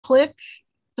click.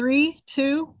 3,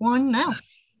 2, 1, now.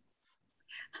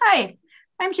 Hi,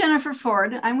 I'm Jennifer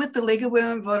Ford. I'm with the League of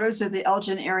Women Voters of the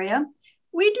Elgin area.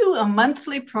 We do a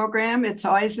monthly program. It's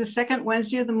always the second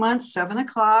Wednesday of the month, 7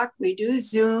 o'clock. We do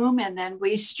Zoom and then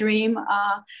we stream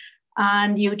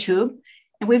on YouTube.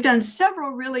 And we've done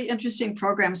several really interesting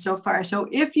programs so far. So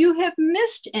if you have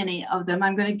missed any of them,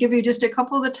 I'm going to give you just a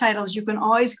couple of the titles. You can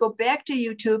always go back to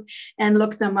YouTube and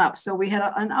look them up. So we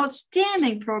had an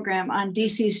outstanding program on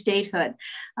DC statehood.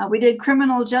 We did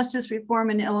criminal justice reform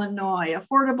in Illinois,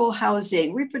 affordable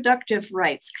housing, reproductive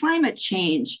rights, climate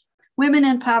change, women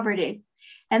in poverty.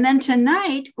 And then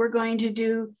tonight, we're going to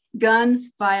do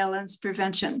gun violence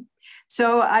prevention.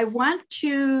 So I want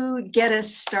to get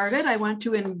us started. I want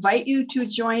to invite you to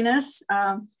join us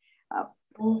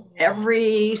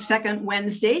every second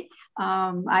Wednesday.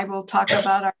 I will talk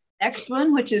about our next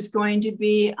one, which is going to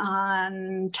be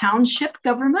on township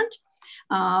government,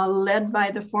 led by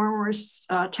the former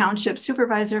township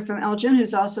supervisor from Elgin,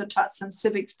 who's also taught some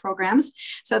civics programs.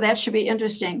 So that should be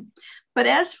interesting. But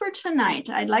as for tonight,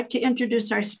 I'd like to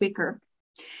introduce our speaker.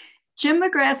 Jim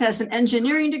McGrath has an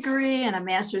engineering degree and a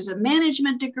master's of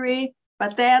management degree,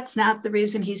 but that's not the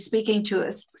reason he's speaking to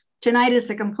us. Tonight is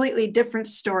a completely different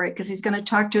story because he's going to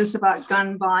talk to us about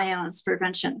gun violence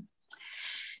prevention.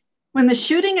 When the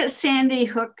shooting at Sandy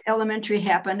Hook Elementary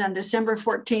happened on December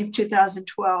 14th,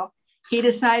 2012, he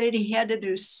decided he had to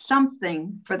do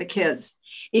something for the kids,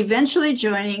 eventually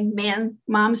joining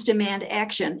Moms Demand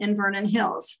Action in Vernon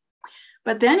Hills.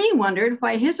 But then he wondered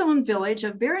why his own village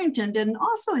of Barrington didn't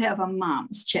also have a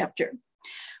moms chapter.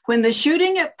 When the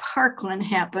shooting at Parkland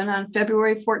happened on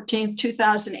February 14,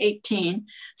 2018,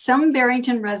 some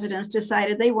Barrington residents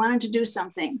decided they wanted to do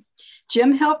something.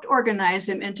 Jim helped organize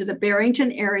them into the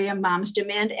Barrington Area Moms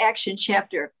Demand Action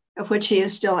chapter, of which he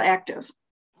is still active.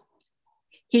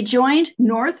 He joined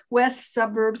Northwest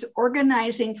Suburbs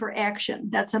Organizing for Action,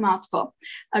 that's a mouthful,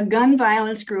 a gun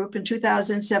violence group in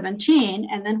 2017.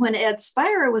 And then when Ed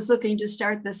Spira was looking to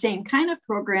start the same kind of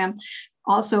program,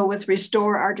 also with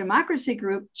Restore Our Democracy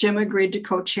group, Jim agreed to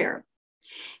co-chair.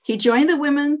 He joined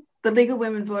the League of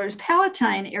Women Voters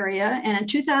Palatine area, and in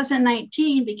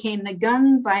 2019 became the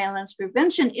gun violence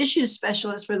prevention issues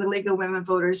specialist for the League of Women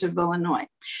Voters of Illinois.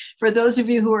 For those of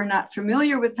you who are not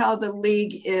familiar with how the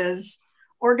League is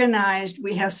organized,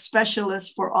 we have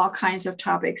specialists for all kinds of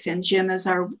topics, and Jim is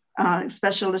our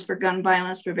specialist for gun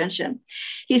violence prevention.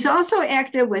 He's also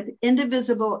active with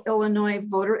Indivisible Illinois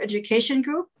Voter Education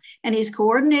Group, and he's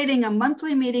coordinating a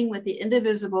monthly meeting with the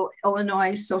Indivisible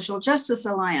Illinois Social Justice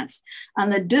Alliance on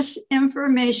the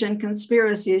disinformation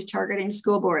conspiracies targeting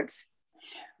school boards.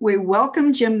 We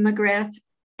welcome Jim McGrath.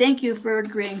 Thank you for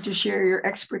agreeing to share your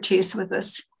expertise with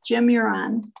us. Jim, you're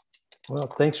on.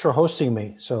 Well, thanks for hosting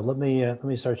me. So let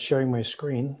me start sharing my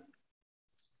screen,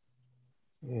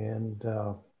 and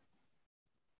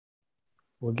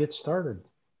we'll get started.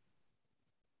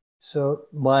 So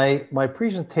my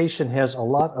presentation has a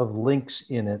lot of links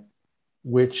in it,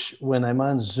 which when I'm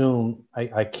on Zoom,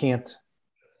 I can't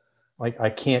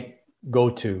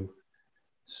go to.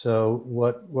 So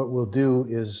what we'll do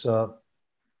is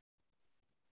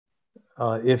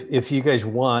if you guys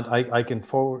want, I can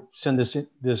send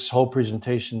this whole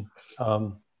presentation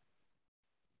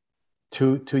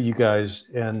to you guys,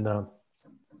 and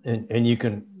you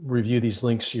can review these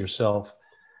links yourself.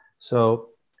 So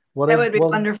that would be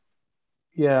wonderful.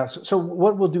 Yeah. So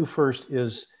what we'll do first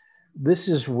is, this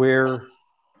is where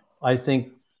I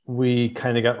think we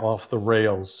kind of got off the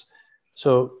rails.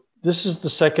 So this is the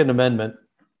Second Amendment.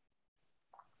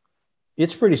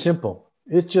 It's pretty simple.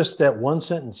 It's just that one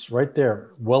sentence right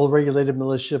there. Well-regulated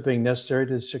militia being necessary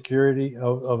to the security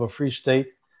of a free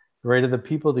state, the right of the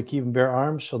people to keep and bear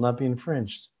arms shall not be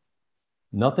infringed.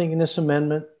 Nothing in this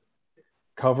amendment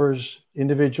covers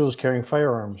individuals carrying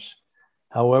firearms.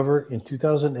 However, in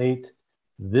 2008,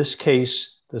 this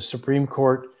case, the Supreme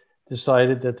Court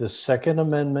decided that the Second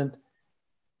Amendment,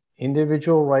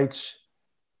 individual rights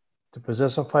to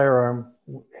possess a firearm,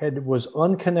 was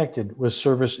unconnected with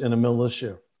service in a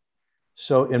militia.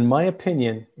 So in my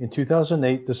opinion, in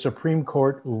 2008, the Supreme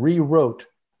Court rewrote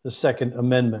the Second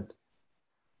Amendment,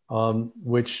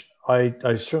 which I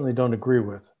certainly don't agree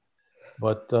with.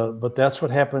 But that's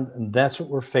what happened, and that's what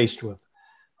we're faced with.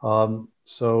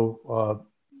 So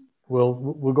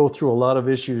we'll go through a lot of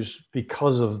issues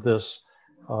because of this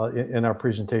in our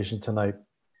presentation tonight.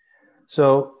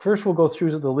 So first, we'll go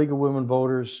through the League of Women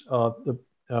Voters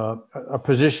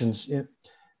positions.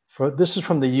 This is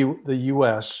from the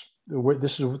U.S.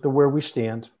 This is where we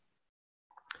stand.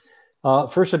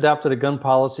 First adopted a gun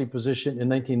policy position in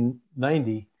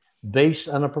 1990 based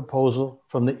on a proposal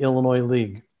from the Illinois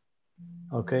League.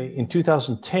 Okay, in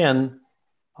 2010,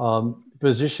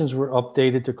 positions were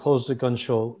updated to close the gun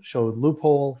show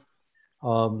loophole,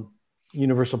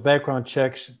 universal background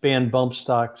checks, ban bump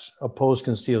stocks, oppose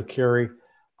concealed carry.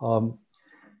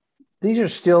 These are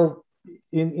still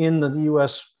in the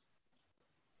U.S.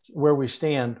 where we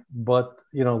stand, but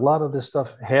a lot of this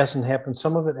stuff hasn't happened.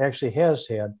 Some of it actually has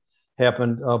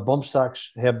happened. Bump stocks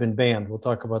have been banned. We'll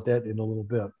talk about that in a little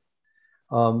bit.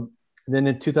 Then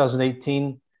in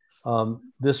 2018,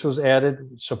 this was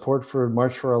added, support for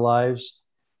March for Our Lives,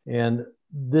 and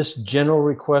this general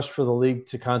request for the league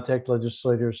to contact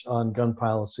legislators on gun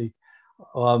policy.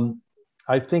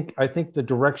 I think the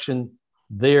direction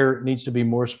there needs to be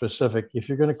more specific. If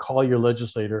you're going to call your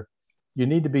legislator, you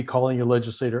need to be calling your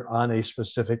legislator on a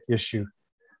specific issue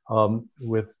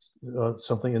with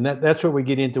something. And that's where we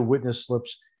get into witness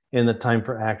slips and the time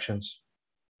for actions.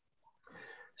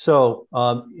 So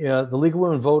the League of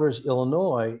Women Voters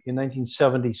Illinois in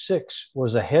 1976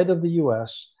 was ahead of the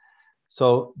US.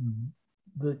 So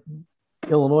the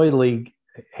Illinois League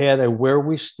had a where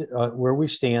we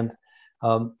stand.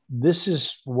 This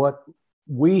is what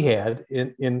we had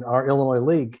in our Illinois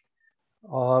League,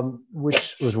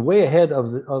 which was way ahead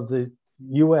of the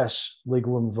U.S. League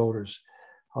of Women Voters.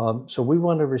 So we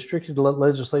wanted restricted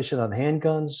legislation on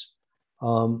handguns,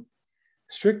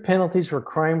 strict penalties for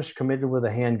crimes committed with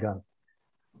a handgun.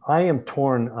 I am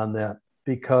torn on that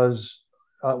because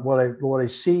what I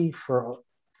see for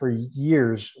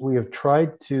years, we have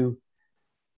tried to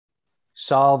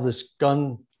solve this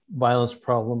gun violence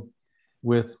problem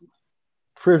with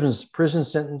prison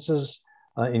sentences,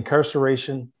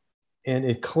 incarceration, and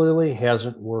it clearly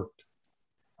hasn't worked.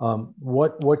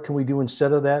 What can we do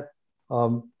instead of that?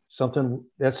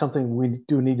 That's something we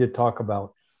do need to talk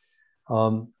about.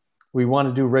 We want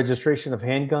to do registration of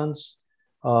handguns.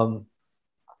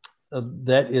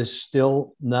 That is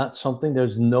still not something.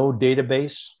 There's no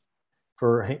database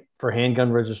for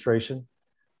handgun registration.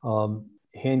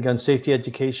 Handgun safety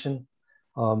education.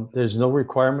 There's no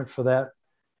requirement for that,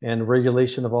 and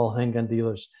regulation of all handgun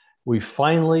dealers. We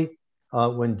finally,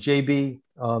 when JB,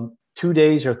 2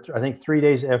 days or I think 3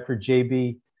 days after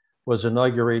JB was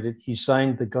inaugurated, he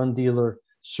signed the Gun Dealer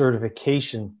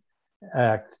Certification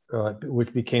Act,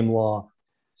 which became law.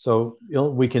 So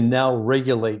we can now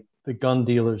regulate the gun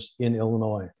dealers in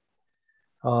Illinois.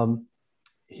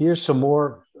 Here's some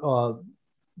more on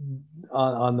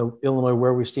the Illinois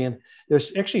where we stand.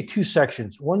 There's actually two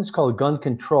sections. One is called gun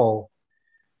control.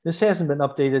 This hasn't been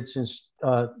updated since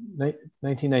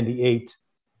 1998.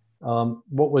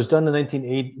 What was done in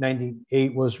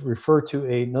 1998 was referred to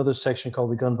another section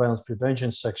called the gun violence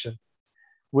prevention section,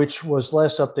 which was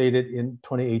last updated in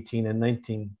 2018 and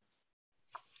 19.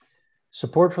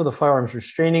 Support for the firearms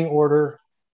restraining order.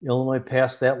 Illinois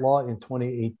passed that law in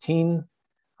 2018.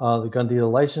 The Gun Dealer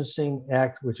Licensing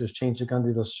Act, which has changed the gun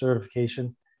dealer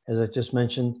certification, as I just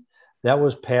mentioned, that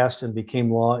was passed and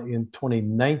became law in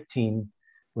 2019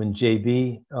 when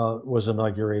JB was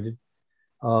inaugurated.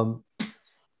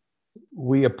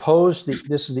 We opposed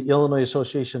this is the Illinois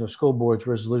Association of School Boards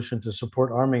resolution to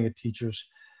support arming of teachers.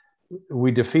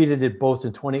 We defeated it both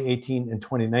in 2018 and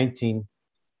 2019.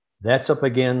 That's up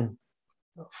again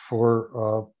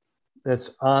for,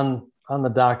 that's on the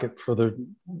docket for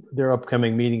their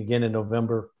upcoming meeting again in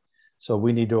November. So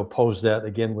we need to oppose that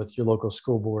again with your local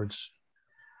school boards.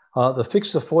 The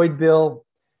Fix the FOID bill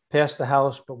passed the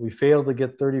House, but we failed to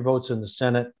get 30 votes in the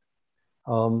Senate.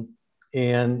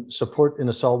 And support an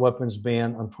assault weapons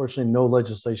ban. Unfortunately, no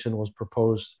legislation was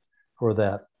proposed for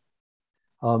that.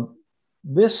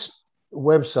 This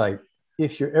website,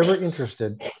 if you're ever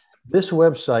interested, this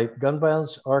website,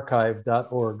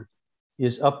 gunviolencearchive.org,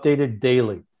 is updated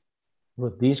daily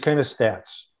with these kind of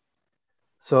stats.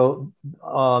 So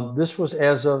this was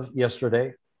as of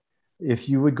yesterday. If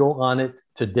you would go on it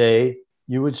today,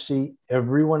 you would see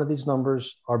every one of these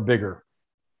numbers are bigger.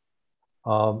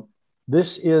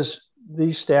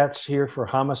 These stats here for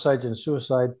homicides and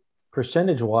suicide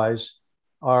percentage-wise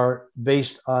are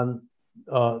based on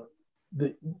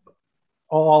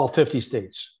all 50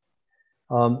 states.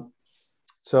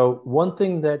 So one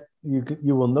thing that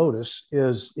you will notice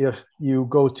is if you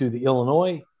go to the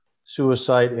Illinois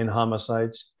suicide and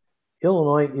homicides,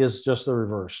 Illinois is just the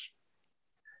reverse.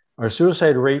 Our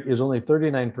suicide rate is only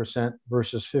 39%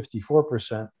 versus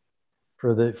 54%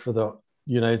 for the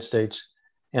United States,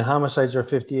 and homicides are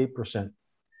 58%.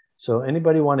 So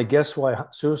anybody want to guess why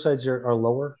suicides are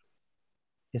lower?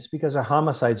 It's because our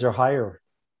homicides are higher.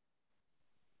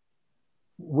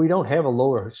 We don't have a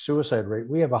lower suicide rate.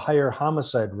 We have a higher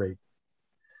homicide rate.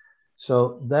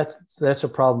 So that's a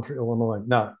problem for Illinois.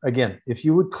 Now, again, if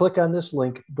you would click on this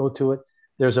link, go to it,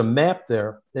 there's a map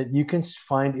there that you can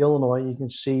find Illinois. You can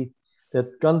see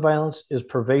that gun violence is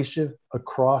pervasive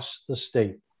across the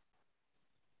state.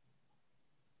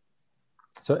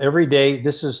 So every day,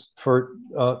 this is for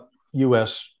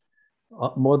U.S.,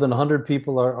 more than 100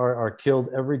 people are killed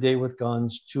every day with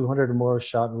guns, 200 or more are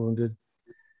shot and wounded.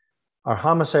 Our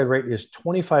homicide rate is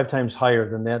 25 times higher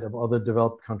than that of other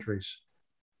developed countries,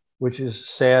 which is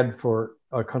sad for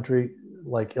a country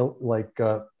like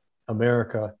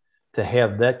America to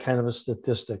have that kind of a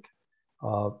statistic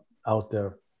out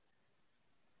there.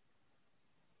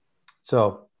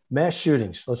 So mass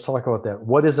shootings, let's talk about that.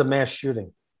 What is a mass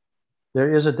shooting?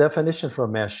 There is a definition for a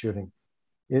mass shooting.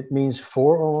 It means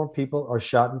 4 or more people are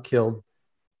shot and killed,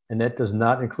 and that does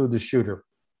not include the shooter.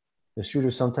 The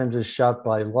shooter sometimes is shot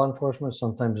by law enforcement,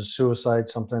 sometimes is suicide,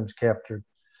 sometimes captured.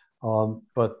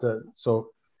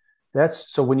 So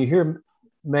when you hear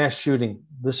mass shooting,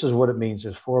 this is what it means.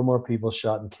 There's 4 or more people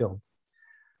shot and killed.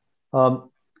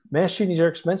 Mass shootings are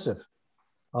expensive.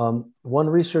 One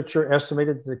researcher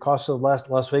estimated that the cost of the last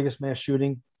Las Vegas mass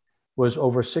shooting was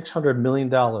over $600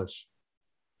 million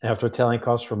after tallying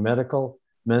costs for medical,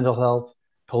 mental health,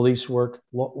 police work,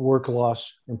 work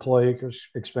loss, employee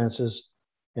expenses,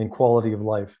 and quality of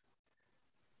life.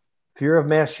 Fear of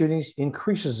mass shootings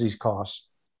increases these costs.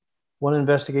 One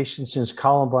investigation since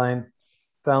Columbine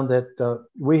found that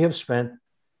we have spent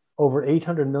over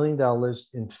 $800 million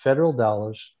in federal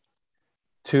dollars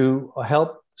to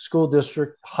help school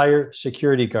district hire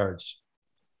security guards,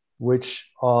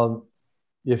 which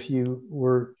if you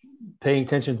were paying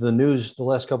attention to the news the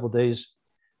last couple of days,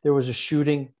 there was a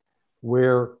shooting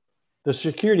where the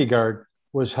security guard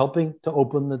was helping to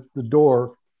open the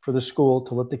door for the school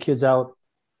to let the kids out,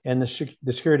 and the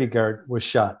security guard was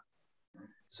shot.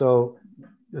 So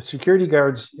the security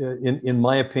guards, in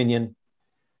my opinion,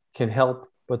 can help,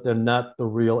 but they're not the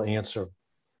real answer.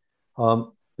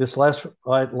 This last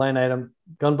line item,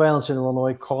 gun violence in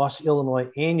Illinois costs Illinois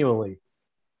annually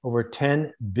over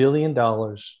 $10 billion.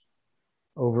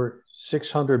 Over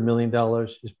 $600 million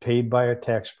is paid by our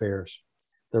taxpayers.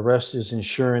 The rest is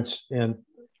insurance and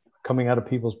coming out of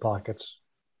people's pockets.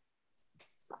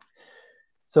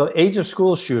 So age of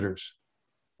school shooters.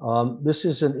 This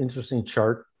is an interesting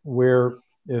chart where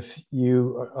if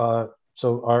you,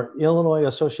 so our Illinois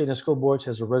Association of School Boards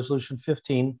has a resolution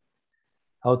 15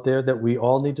 out there that we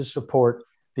all need to support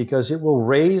because it will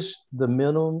raise the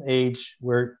minimum age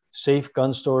where safe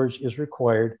gun storage is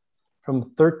required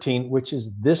from 13, which is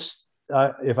this,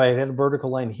 if I had a vertical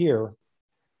line here,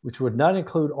 which would not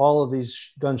include all of these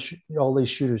all these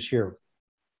shooters here.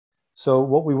 So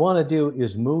what we want to do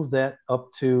is move that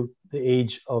up to the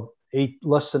age of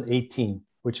less than 18,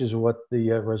 which is what the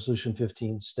resolution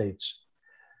 15 states.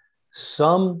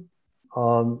 Some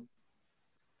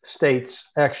states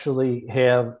actually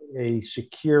have a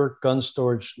secure gun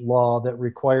storage law that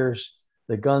requires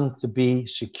the gun to be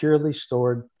securely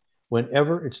stored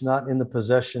whenever it's not in the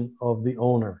possession of the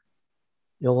owner.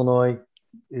 Illinois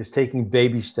is taking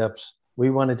baby steps. We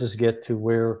want to just get to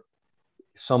where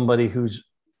somebody who's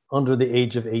under the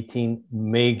age of 18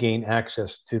 may gain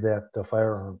access to that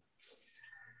firearm.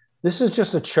 This is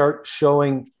just a chart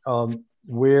showing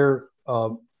where,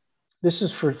 this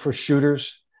is for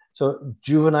shooters. So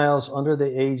juveniles under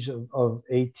the age of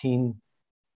 18,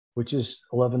 which is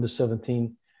 11 to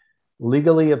 17,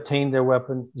 legally obtained their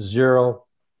weapon, 0,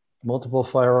 multiple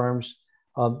firearms.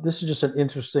 This is just an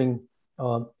interesting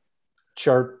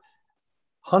chart.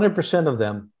 100% of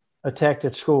them attacked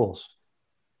at schools.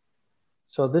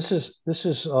 So this is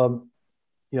and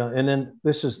then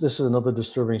this is another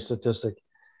disturbing statistic.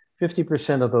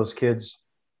 50% of those kids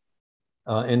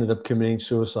ended up committing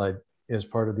suicide as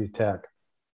part of the attack,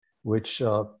 which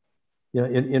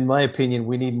in my opinion,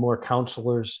 we need more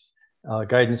counselors,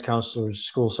 guidance counselors,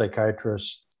 school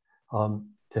psychiatrists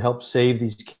to help save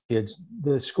these kids.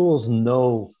 The schools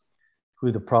know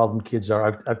who the problem kids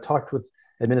are. I've talked with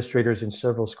administrators in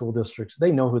several school districts.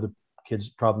 They know who the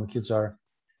problem kids are.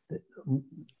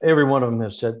 Every one of them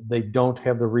has said they don't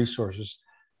have the resources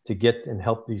to get and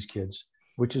help these kids,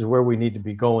 which is where we need to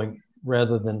be going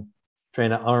rather than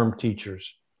trying to arm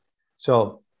teachers.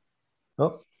 So,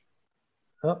 what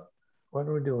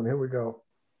are we doing? Here we go.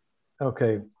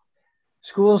 Okay,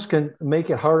 schools can make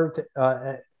it harder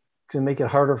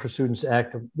for students to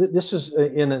act. This is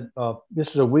this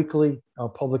is a weekly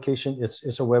publication.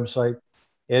 It's a website,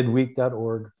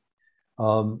 edweek.org.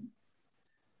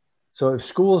 So if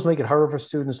schools make it harder for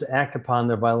students to act upon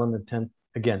their violent intent,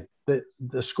 again,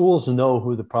 the schools know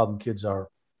who the problem kids are.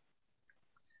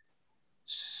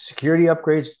 Security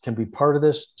upgrades can be part of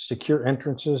this, secure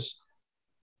entrances,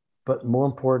 but more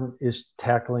important is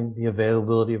tackling the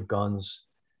availability of guns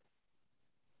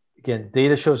Again,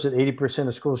 data shows that 80%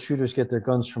 of school shooters get their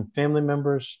guns from family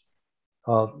members,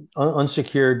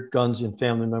 unsecured guns in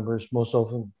family members, most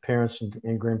often parents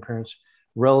and grandparents,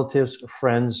 relatives,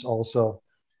 friends also.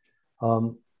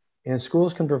 And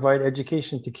schools can provide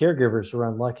education to caregivers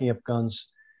around locking up guns.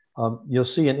 You'll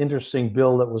see an interesting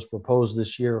bill that was proposed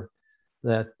this year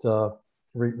that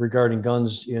regarding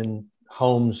guns in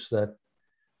homes that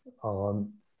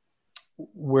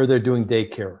where they're doing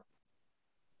daycare.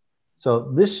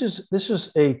 So this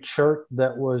is a chart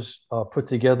that was put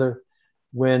together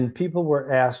when people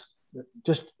were asked,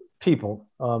 just people,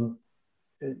 do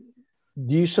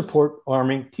you support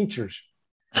arming teachers?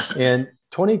 And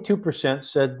 22%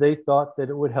 said they thought that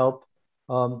it would help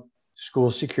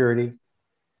school security.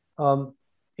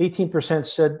 18%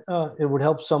 said it would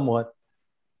help somewhat.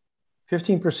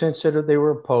 15% said that they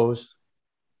were opposed.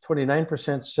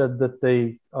 29% said that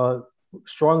they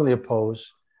strongly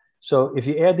oppose. So if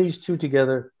you add these two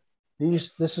together, this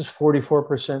is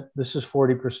 44%, this is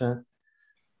 40%.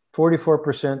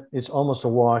 44%, it's almost a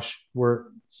wash. We're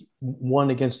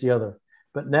one against the other.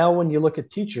 But now when you look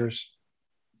at teachers,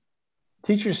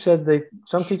 some teachers said they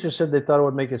thought it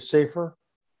would make it safer.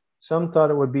 Some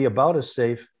thought it would be about as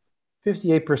safe.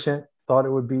 58% thought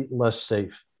it would be less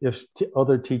safe if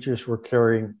other teachers were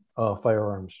carrying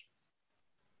firearms.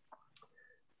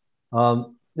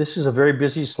 This is a very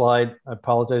busy slide. I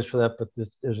apologize for that, but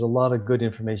there's a lot of good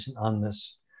information on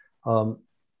this.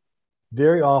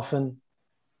 Very often,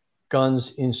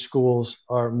 guns in schools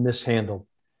are mishandled.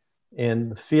 And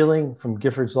the feeling from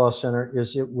Giffords Law Center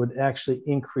is it would actually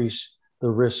increase the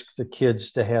risk to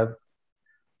kids to have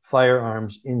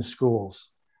firearms in schools.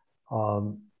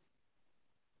 So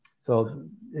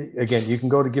again, you can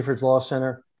go to Giffords Law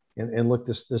Center and look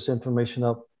this information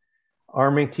up.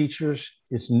 Arming teachers,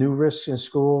 it's new risks in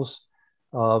schools.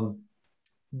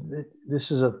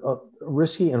 This is a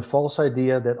risky and false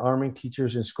idea that arming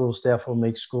teachers and school staff will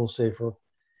make schools safer.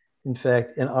 In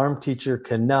fact, an armed teacher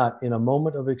cannot, in a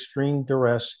moment of extreme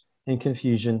duress and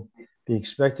confusion, be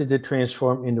expected to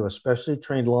transform into a specially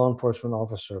trained law enforcement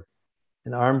officer.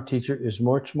 An armed teacher is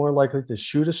much more likely to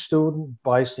shoot a student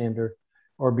bystander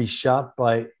or be shot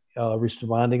by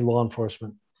responding law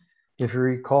enforcement. If you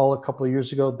recall, a couple of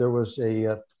years ago, there was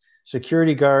a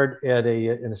security guard at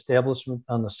an establishment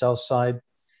on the south side.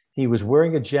 He was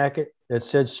wearing a jacket that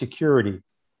said security.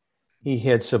 He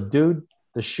had subdued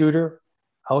the shooter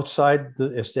outside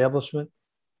the establishment.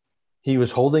 He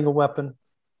was holding a weapon.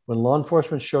 When law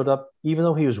enforcement showed up, even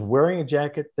though he was wearing a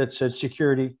jacket that said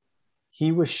security,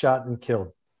 he was shot and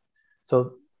killed.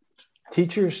 So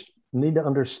teachers need to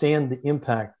understand the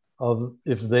impact of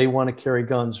if they want to carry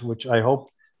guns, which I hope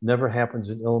never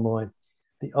happens in Illinois.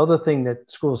 The other thing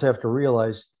that schools have to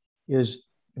realize is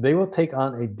they will take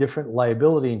on a different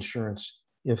liability insurance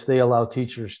if they allow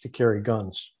teachers to carry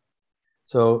guns.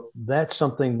 So that's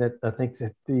something that I think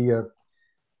that the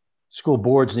school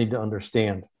boards need to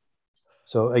understand.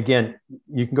 So again,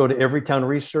 you can go to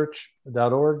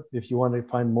everytownresearch.org if you want to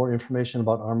find more information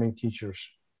about arming teachers.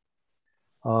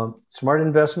 Smart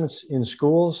investments in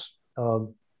schools.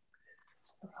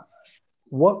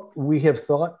 What we have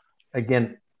thought,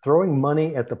 again, throwing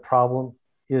money at the problem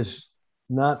is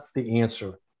not the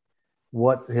answer.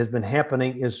 What has been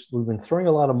happening is we've been throwing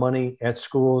a lot of money at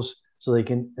schools so they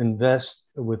can invest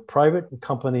with private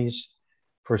companies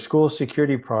for school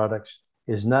security products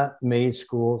is not made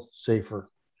schools safer.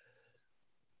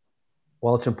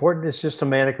 While it's important to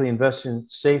systematically invest in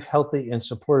safe, healthy, and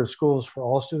supportive schools for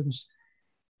all students,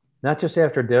 not just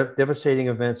after devastating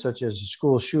events such as a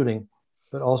school shooting,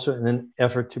 but also in an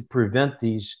effort to prevent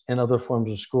these and other forms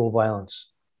of school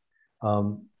violence.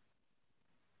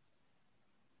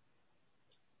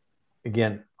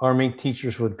 Again, arming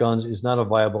teachers with guns is not a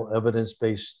viable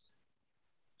evidence-based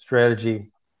strategy.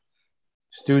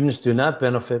 Students do not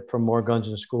benefit from more guns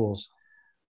in schools.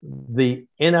 The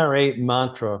NRA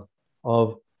mantra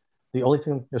of the only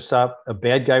thing to stop a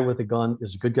bad guy with a gun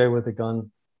is a good guy with a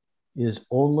gun is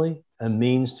only a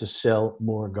means to sell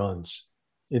more guns.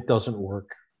 It doesn't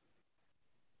work.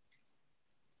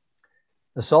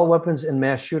 Assault weapons and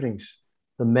mass shootings.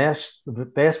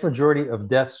 The vast majority of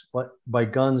deaths by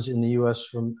guns in the U.S.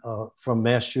 from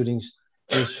mass shootings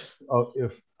is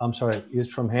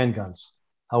from handguns.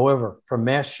 However, from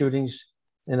mass shootings,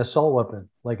 an assault weapon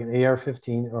like an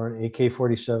AR-15 or an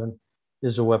AK-47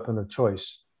 is a weapon of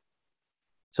choice.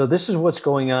 So this is what's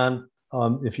going on.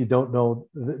 If you don't know,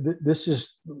 this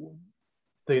is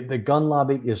the gun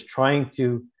lobby is trying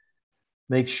to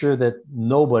make sure that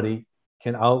nobody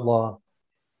can outlaw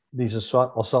these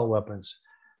assault weapons.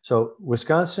 So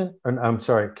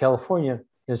California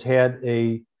has had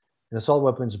an assault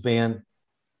weapons ban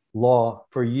law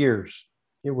for years.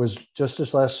 It was just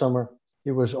this last summer,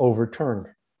 it was overturned.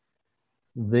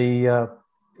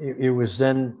 It was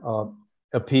then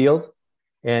appealed,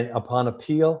 and upon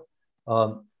appeal,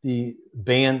 the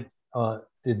ban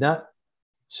did not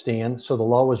stand, so the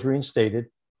law was reinstated.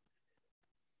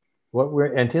 What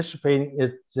we're anticipating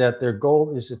is that their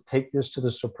goal is to take this to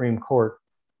the Supreme Court,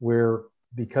 where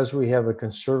because we have a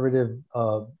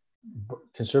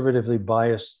conservatively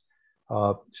biased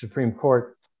Supreme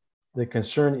Court, the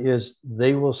concern is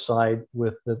they will side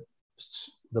with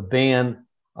the ban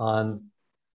on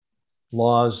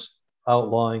laws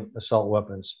outlawing assault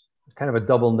weapons. Kind of a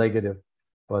double negative,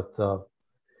 but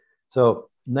so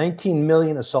 19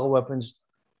 million assault weapons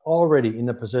already in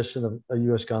the possession of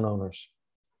U.S. gun owners.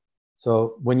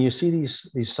 So when you see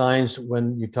these signs,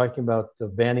 when you're talking about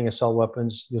banning assault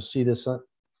weapons, you'll see this. A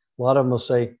lot of them will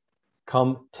say,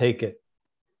 "Come take it,"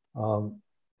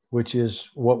 which is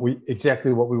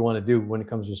exactly what we want to do when it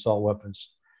comes to assault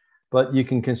weapons. But you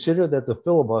can consider that the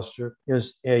filibuster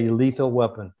is a lethal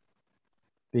weapon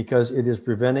because it is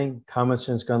preventing common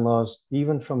sense gun laws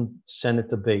even from Senate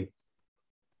debate.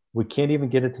 We can't even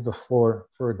get it to the floor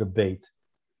for a debate.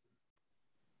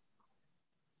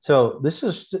 So this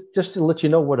is just to let you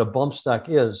know what a bump stock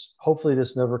is. Hopefully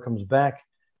this never comes back.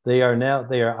 They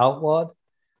are outlawed,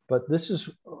 but this is,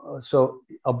 so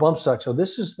a bump stock. So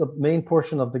this is the main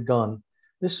portion of the gun.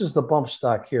 This is the bump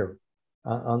stock here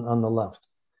on the left.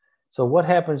 So what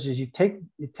happens is you take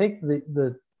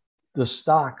the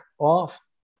stock off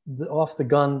the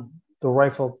gun, the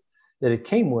rifle that it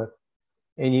came with,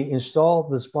 and you install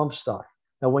this bump stock.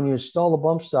 Now, when you install the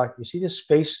bump stock, you see this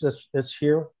space that's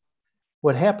here?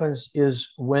 What happens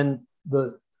is when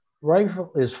the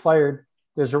rifle is fired,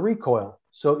 there's a recoil.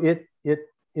 So it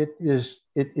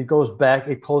goes back,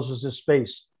 it closes the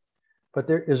space. But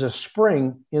there is a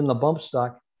spring in the bump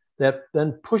stock that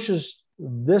then pushes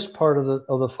this part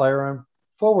of the firearm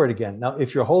forward again. Now,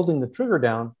 if you're holding the trigger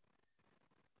down,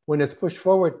 when it's pushed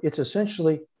forward, it's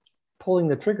essentially pulling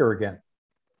the trigger again.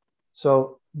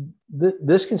 So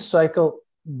this can cycle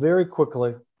very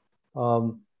quickly.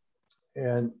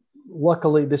 And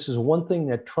luckily, this is one thing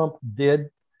that Trump did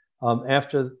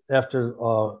after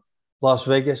Las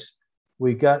Vegas.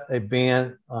 We got a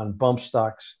ban on bump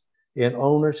stocks, and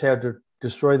owners had to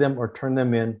destroy them or turn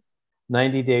them in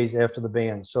 90 days after the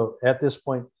ban. So at this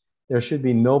point, there should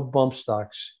be no bump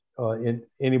stocks in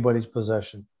anybody's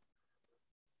possession.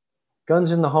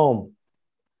 Guns in the home.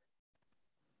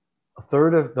 A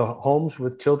third of the homes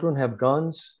with children have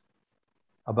guns.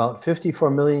 About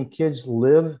 54 million kids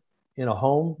live in a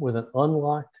home with an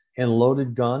unlocked and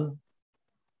loaded gun.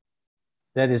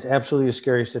 That is absolutely a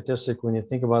scary statistic when you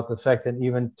think about the fact that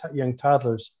even young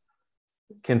toddlers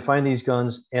can find these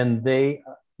guns, and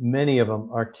many of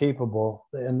them are capable,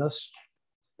 and thus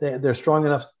they're strong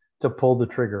enough to pull the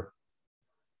trigger.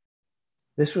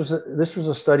 This was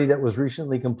a study that was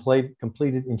recently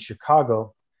completed in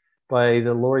Chicago by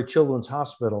the Lurie Children's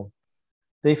Hospital.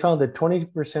 They found that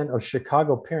 20% of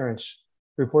Chicago parents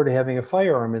reported having a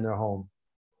firearm in their home.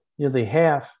 Nearly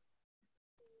half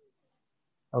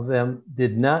of them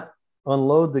did not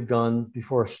unload the gun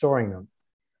before storing them.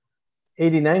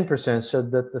 89%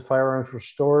 said that the firearms were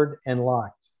stored and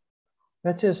locked.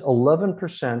 That says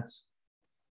 11%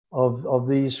 of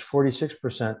these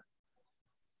 46%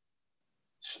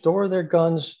 store their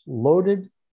guns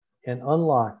loaded and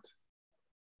unlocked.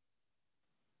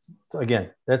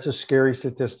 Again, that's a scary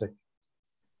statistic.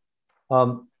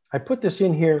 I put this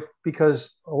in here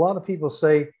because a lot of people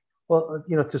say, well,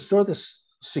 to store this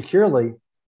securely,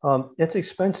 it's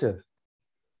expensive.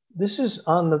 This is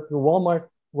on the Walmart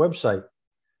website.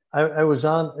 I was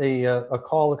on a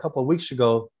call a couple of weeks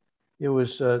ago. It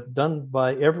was done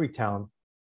by Everytown.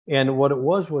 And what it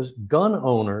was gun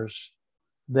owners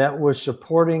that were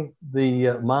supporting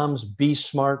the Moms Be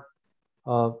Smart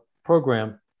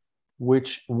program,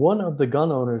 which one of the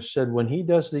gun owners said when he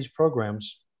does these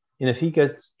programs, and if he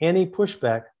gets any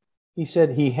pushback, he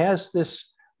said he has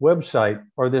this website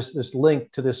or this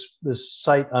link to this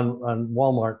site on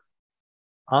Walmart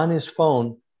on his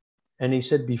phone. And he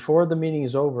said before the meeting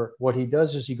is over, what he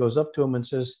does is he goes up to him and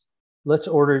says, let's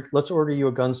order you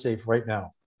a gun safe right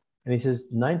now. And he says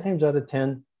 9 times out of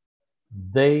 10,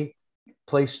 they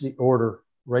place the order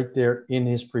right there in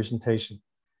his presentation.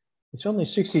 It's only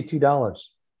 $62.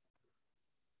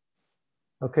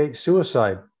 Okay,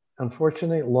 suicide.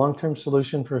 Unfortunately, long-term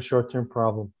solution for a short-term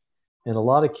problem. And a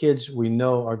lot of kids we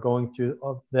know are going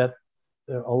through that,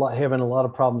 having a lot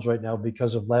of problems right now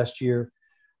because of last year,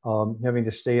 having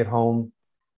to stay at home.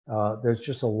 There's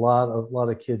just a lot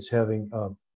of kids having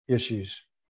issues.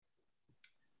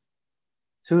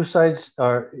 Suicides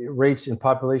rates in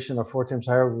population are 4 times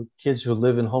higher with kids who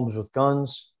live in homes with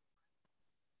guns.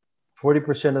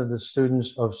 40% of the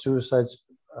students of suicides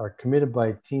are committed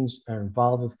by teens are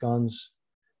involved with guns.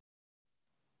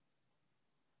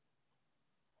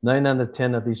 9 out of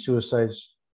 10 of these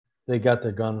suicides, they got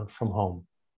their gun from home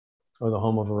or the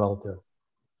home of a relative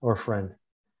or a friend.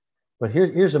 But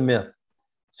here's a myth.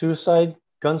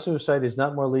 Gun suicide is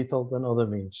not more lethal than other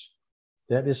means.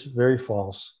 That is very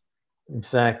false. In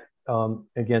fact,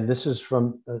 again, this is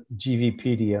from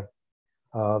GVpedia.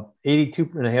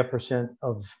 82.5%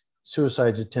 of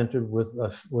suicides attempted with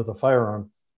a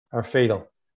firearm are fatal.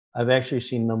 I've actually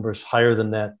seen numbers higher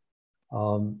than that.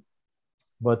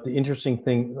 But the interesting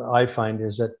thing I find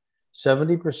is that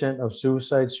 70% of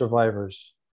suicide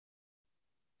survivors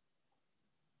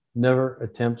never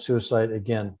attempt suicide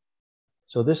again.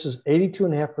 So this is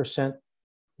 82.5%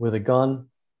 with a gun,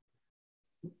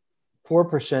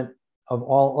 4% of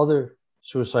all other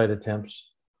suicide attempts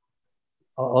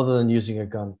other than using a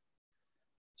gun.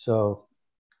 So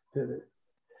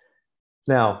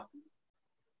now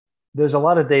there's a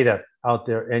lot of data out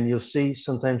there, and you'll see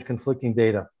sometimes conflicting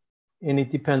data, and it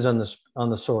depends on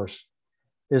the source.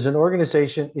 There's an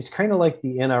organization, it's kind of like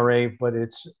the NRA, but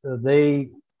they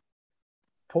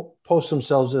post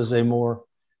themselves as a more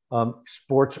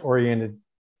sports-oriented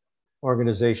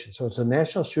organization. So it's a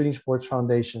National Shooting Sports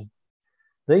Foundation.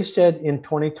 They said in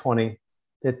 2020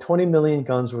 that 20 million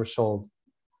guns were sold.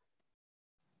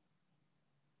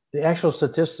 The actual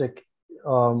statistic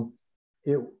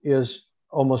it is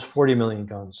almost 40 million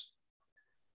guns.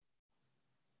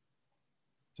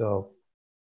 So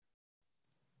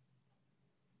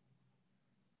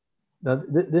now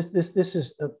this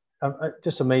is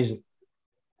just amazing.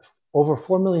 Over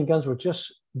 4 million guns were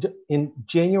just in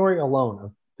January alone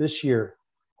of this year.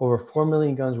 Over 4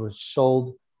 million guns were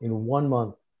sold in 1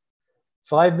 month.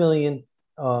 5 million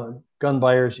gun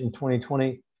buyers in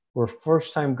 2020 were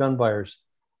first-time gun buyers.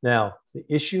 Now, the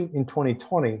issue in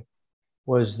 2020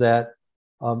 was that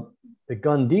the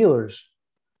gun dealers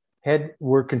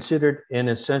were considered an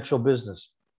essential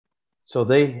business, so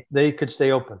they could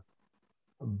stay open.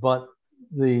 But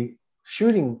the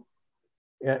shooting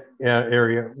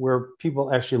area where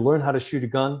people actually learn how to shoot a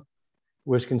gun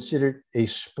was considered a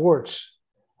sports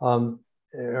or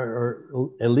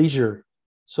a leisure.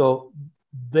 So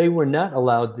they were not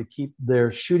allowed to keep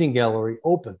their shooting gallery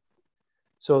open.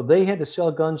 So they had to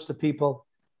sell guns to people.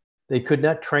 They could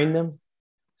not train them.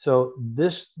 So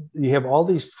you have all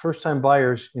these first-time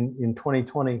buyers in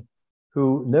 2020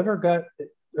 who never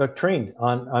got trained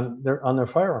on their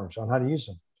firearms, on how to use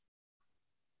them.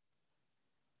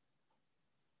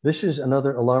 This is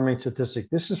another alarming statistic.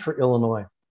 This is for Illinois.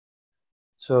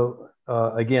 So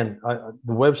again,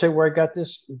 the website where I got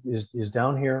this is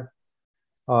down here.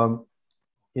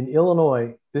 In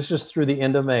Illinois, this is through the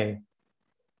end of May.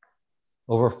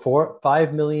 Over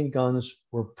 5 million guns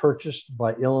were purchased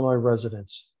by Illinois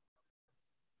residents.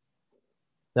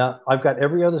 Now I've got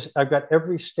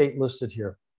every state listed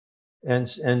here, and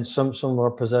some of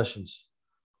our possessions.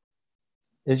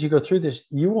 As you go through this,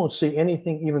 you won't see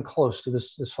anything even close to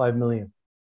this 5 million.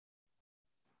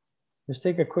 Just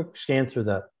take a quick scan through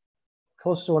that.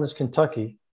 Closest one is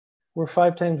Kentucky. We're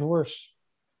 5 times worse.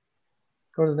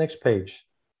 Go to the next page.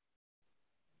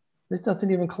 There's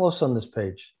nothing even close on this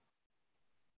page.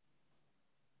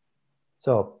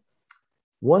 So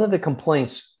one of the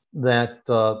complaints that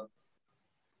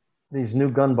these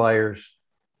new gun buyers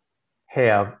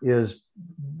have is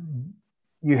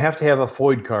you have to have a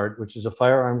FOID card, which is a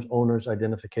firearms owner's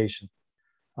identification,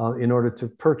 in order to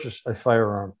purchase a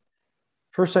firearm.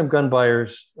 First-time gun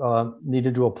buyers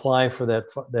needed to apply for that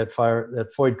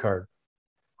FOID card.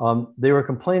 They were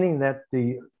complaining that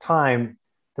the time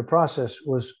to process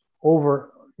was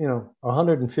over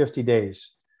 150 days.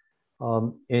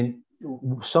 And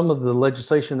some of the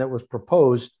legislation that was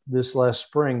proposed this last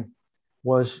spring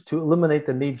was to eliminate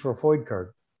the need for a FOID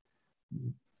card.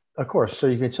 Of course, so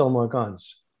you can sell more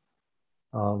guns.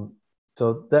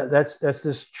 So that's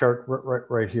this chart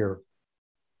right here.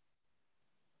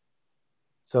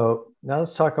 So now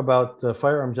let's talk about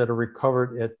firearms that are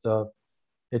recovered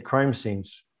at crime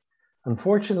scenes.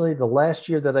 Unfortunately, the last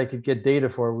year that I could get data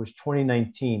for was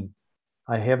 2019.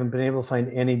 I haven't been able to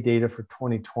find any data for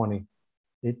 2020.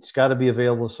 It's got to be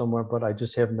available somewhere, but I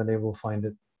just haven't been able to find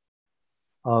it.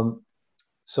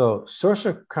 So source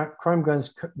of crime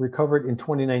guns recovered in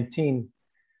 2019.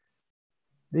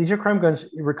 These are crime guns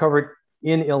recovered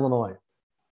in Illinois.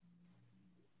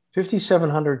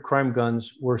 5,700 crime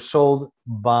guns were sold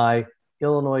by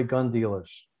Illinois gun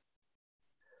dealers.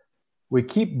 We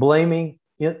keep blaming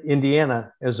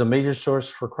Indiana as a major source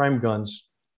for crime guns,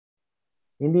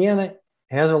 Indiana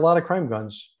has a lot of crime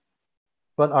guns,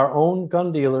 but our own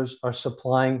gun dealers are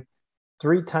supplying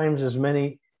 3 times as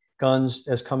many guns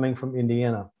as coming from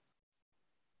Indiana.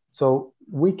 So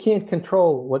we can't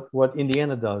control what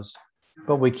Indiana does,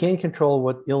 but we can control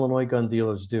what Illinois gun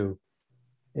dealers do.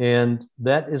 And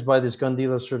that is by this gun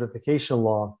dealer certification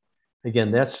law.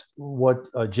 Again, that's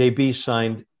what JB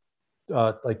signed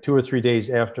like 2 or 3 days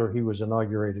after he was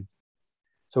inaugurated.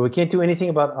 So we can't do anything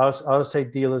about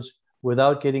out-of-state dealers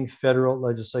without getting federal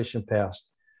legislation passed.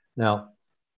 Now,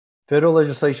 federal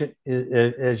legislation,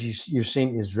 as you've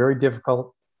seen, is very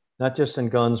difficult, not just in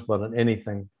guns, but on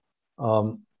anything.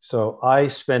 So I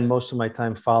spend most of my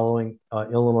time following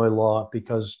Illinois law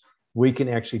because we can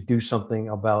actually do something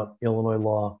about Illinois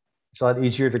law. It's a lot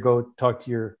easier to go talk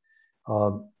to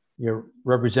your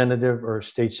representative or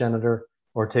state senator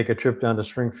or take a trip down to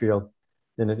Springfield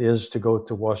than it is to go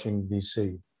to Washington,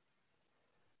 D.C.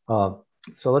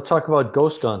 So let's talk about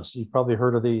ghost guns. You've probably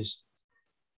heard of these.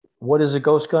 What is a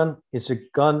ghost gun? It's a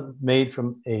gun made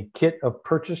from a kit of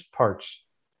purchased parts.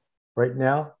 Right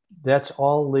now, that's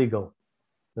all legal.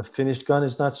 The finished gun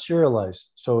is not serialized,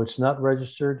 so it's not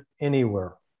registered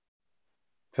anywhere.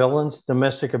 Felons,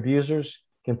 domestic abusers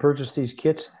can purchase these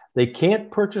kits. They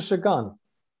can't purchase a gun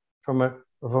from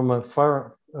a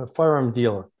firearm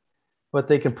dealer, but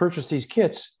they can purchase these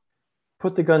kits,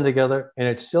 put the gun together, and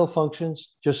it still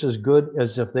functions just as good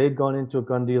as if they'd gone into a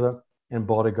gun dealer and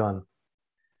bought a gun.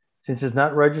 Since it's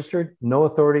not registered, no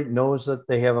authority knows that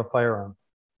they have a firearm.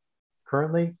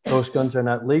 Currently, ghost guns are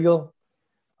not legal.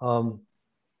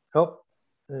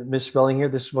 Misspelling here.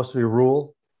 This is supposed to be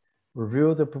rule.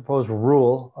 Review the proposed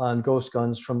rule on ghost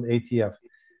guns from the ATF.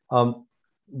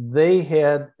 They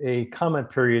had a comment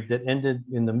period that ended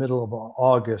in the middle of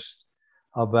August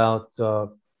about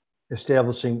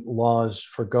establishing laws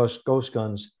for ghost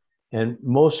guns. And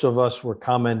most of us were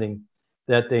commenting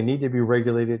that they need to be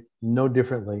regulated no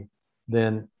differently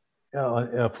than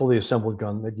a fully assembled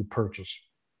gun that you purchase.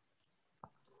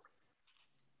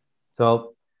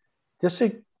 So just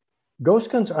say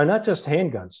ghost guns are not just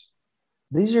handguns.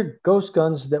 These are ghost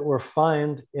guns that were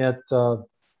found at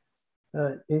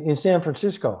in San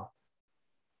Francisco.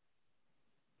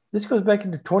 This goes back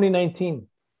into 2019.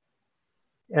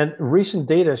 And recent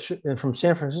data from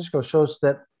San Francisco shows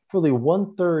that fully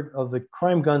 1/3 of the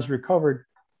crime guns recovered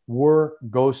were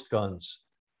ghost guns.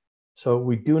 So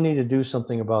we do need to do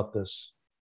something about this.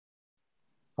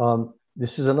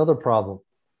 This is another problem.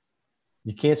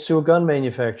 You can't sue a gun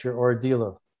manufacturer or a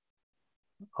dealer.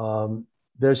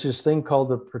 There's this thing called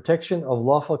the Protection of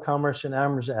Lawful Commerce in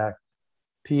Arms Act,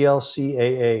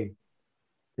 PLCAA.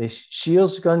 It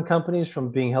shields gun companies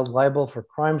from being held liable for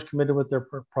crimes committed with their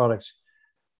products.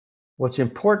 What's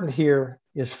important here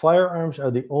is firearms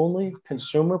are the only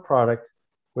consumer product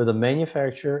where the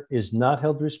manufacturer is not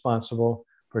held responsible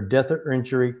for death or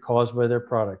injury caused by their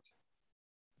product.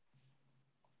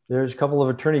 There's a couple of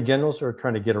attorney generals who are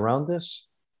trying to get around this.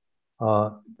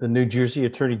 The New Jersey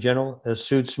Attorney General has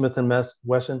sued Smith &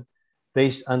 Wesson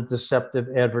based on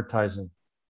deceptive advertising.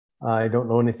 I don't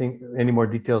know any more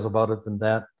details about it than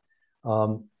that.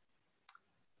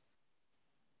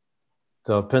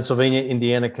 So Pennsylvania,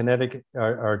 Indiana, Connecticut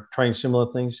are trying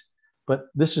similar things. But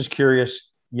this is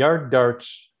curious. Yard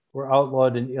darts were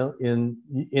outlawed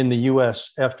in the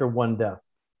US after 1 death.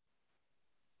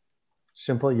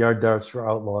 Simple yard darts were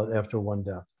outlawed after 1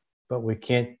 death. But we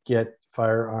can't get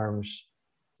firearms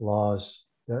laws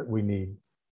that we need.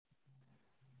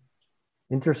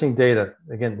 Interesting data.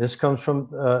 Again, this comes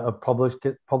from a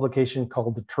publication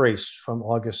called The Trace from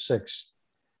August 6th.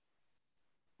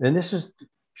 And this is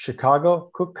Chicago,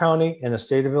 Cook County, and the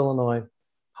state of Illinois.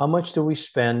 How much do we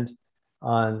spend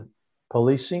on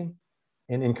policing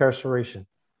and incarceration?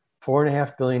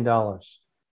 $4.5 billion.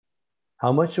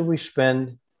 How much do we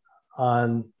spend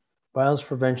on violence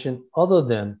prevention other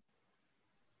than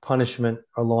punishment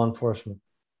or law enforcement?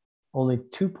 Only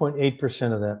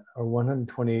 2.8% of that, or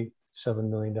 $127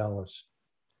 million.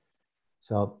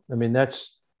 So, I mean,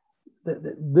 this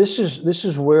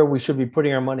is where we should be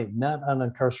putting our money, not on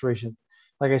incarceration.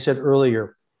 Like I said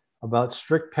earlier about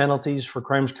strict penalties for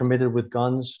crimes committed with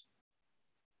guns,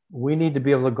 we need to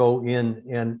be able to go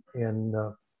in and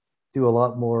do a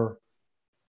lot more.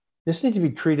 This needs to be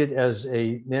treated as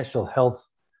a national health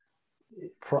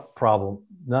problem,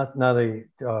 not a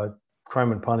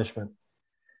crime and punishment.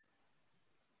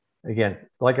 Again,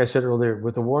 like I said earlier,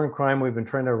 with the war on crime, we've been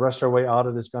trying to wrest our way out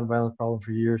of this gun violence problem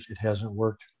for years. It hasn't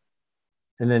worked.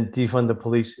 And then defund the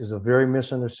police is a very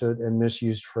misunderstood and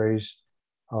misused phrase.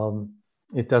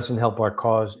 It doesn't help our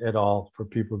cause at all for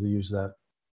people to use that.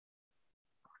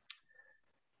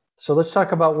 So let's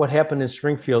talk about what happened in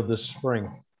Springfield this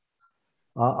spring.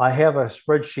 I have a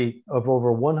spreadsheet of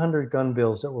over 100 gun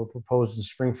bills that were proposed in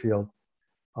Springfield.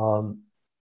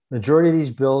 Majority of these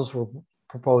bills were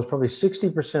proposed, probably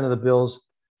 60% of the bills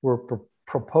were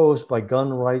proposed by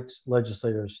gun rights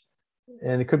legislators.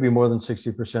 And it could be more than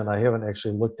 60%. I haven't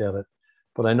actually looked at it,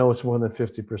 but I know it's more than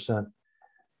 50%.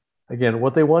 Again,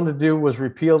 what they wanted to do was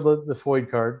repeal the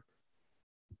FOID card.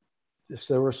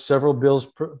 There were several bills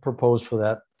proposed for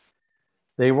that.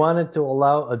 They wanted to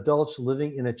allow adults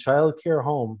living in a child care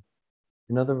home,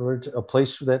 in other words, a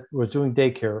place that was doing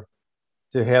daycare,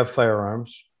 to have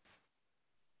firearms.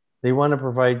 They want to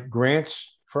provide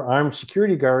grants for armed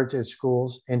security guards at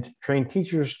schools and to train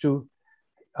teachers to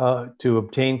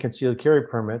obtain concealed carry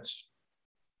permits.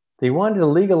 They wanted to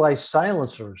legalize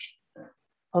silencers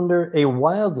under a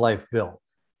wildlife bill.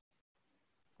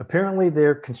 Apparently,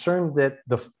 they're concerned that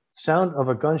the sound of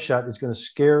a gunshot is going to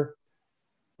scare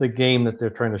the game that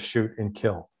they're trying to shoot and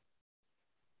kill.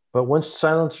 But once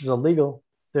silencers are legal,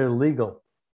 they're legal.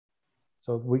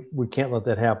 So we can't let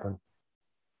that happen.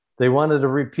 They wanted to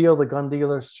repeal the Gun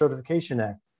Dealer Certification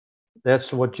Act.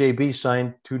 That's what JB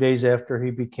signed 2 days after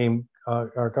he became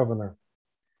our governor.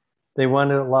 They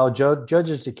wanted to allow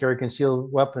judges to carry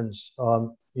concealed weapons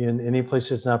in any place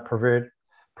that's not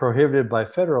prohibited by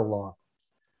federal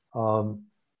law.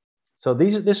 So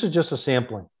this is just a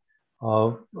sampling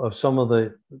of some of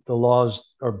the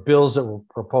laws or bills that were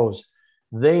proposed.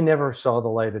 They never saw the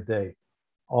light of day,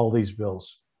 all these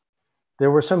bills.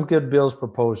 There were some good bills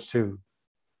proposed too.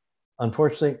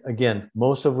 Unfortunately, again,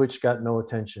 most of which got no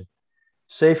attention.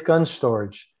 Safe gun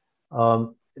storage,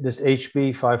 this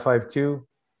HB 552,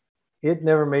 it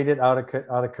never made it out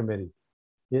of committee.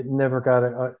 It never got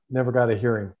a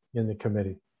hearing in the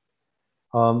committee.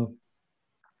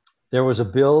 There was a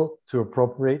bill to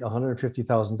appropriate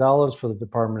 $150,000 for the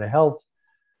Department of Health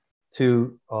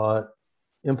to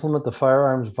implement the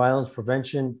Firearms Violence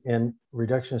Prevention and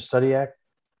Reduction Study Act.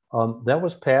 That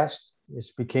was passed. It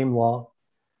became law.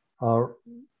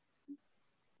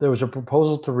 There was a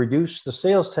proposal to reduce the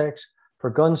sales tax for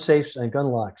gun safes and gun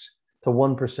locks to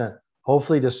 1%,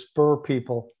 hopefully to spur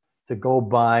people to go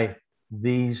buy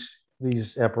these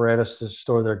apparatus to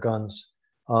store their guns.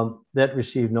 That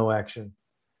received no action.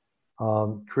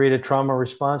 Create a trauma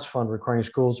response fund requiring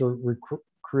schools to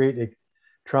create a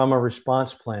trauma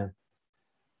response plan.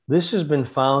 This has been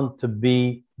found to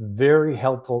be very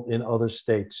helpful in other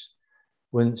states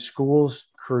when schools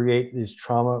create these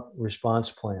trauma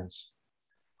response plans.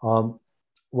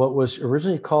 What was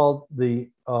originally called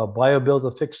the Bio Bill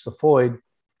to fix the FOID,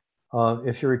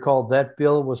 if you recall, that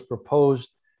bill was proposed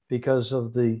because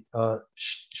of the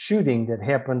shooting that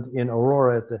happened in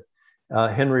Aurora at the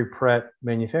Henry Pratt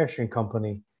Manufacturing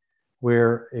Company,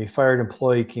 where a fired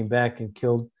employee came back and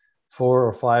killed 4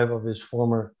 or 5 of his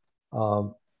former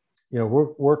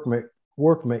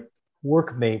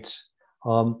workmates.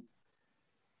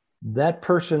 That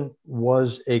person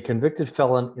was a convicted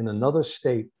felon in another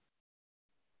state.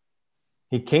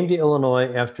 He came to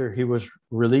Illinois after he was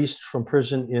released from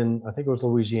prison in, I think it was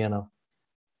Louisiana.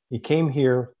 He came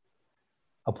here,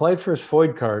 applied for his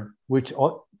FOID card, which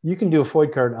you can do a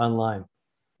FOID card online,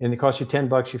 and it costs you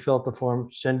 $10. You fill out the form,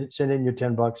 send in your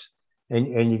 $10,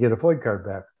 and you get a FOID card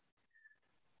back.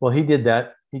 Well, he did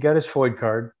that. He got his FOID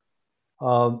card.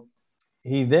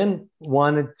 He then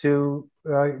wanted to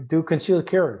do concealed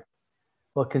carry.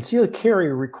 Well, concealed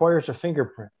carry requires a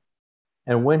fingerprint.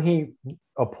 And when he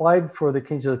applied for the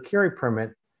concealed carry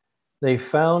permit, they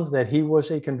found that he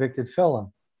was a convicted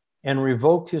felon and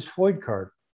revoked his FOID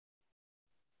card.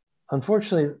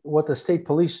 Unfortunately, what the state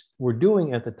police were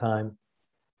doing at the time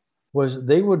was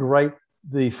they would write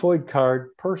the FOID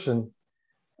card person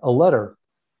a letter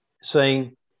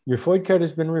saying, your FOID card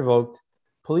has been revoked.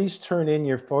 Please turn in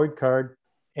your FOID card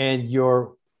and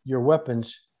your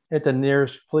weapons at the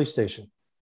nearest police station.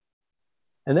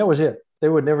 And that was it. They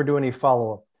would never do any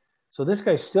follow-up. So this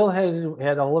guy still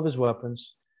had all of his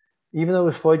weapons, even though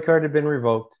his FOID card had been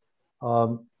revoked.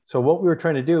 So what we were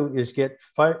trying to do is get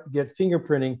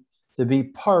fingerprinting to be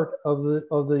part of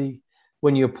the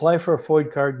when you apply for a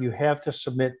FOID card, you have to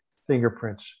submit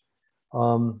fingerprints.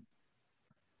 There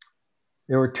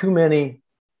were too many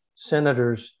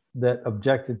senators that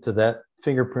objected to that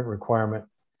fingerprint requirement.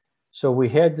 So we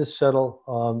had to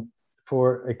settle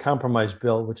for a compromise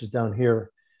bill, which is down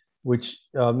here, which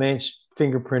managed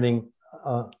fingerprinting.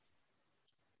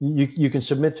 You can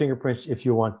submit fingerprints if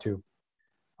you want to.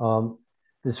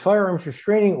 This firearms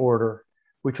restraining order,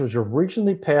 which was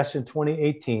originally passed in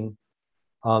 2018,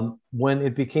 when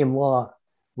it became law,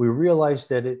 we realized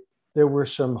that there were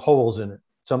some holes in it,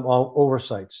 some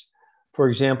oversights. For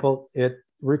example, it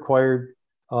required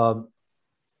the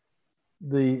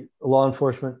law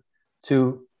enforcement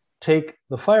to take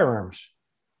the firearms,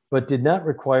 but did not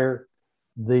require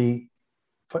the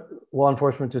law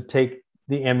enforcement to take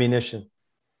the ammunition.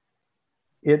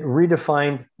 It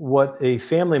redefined what a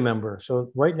family member,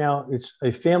 so right now it's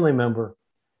a family member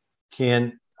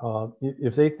can,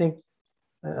 if they think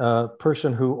a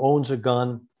person who owns a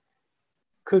gun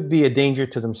could be a danger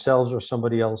to themselves or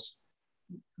somebody else,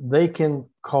 they can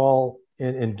call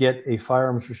and get a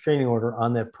firearms restraining order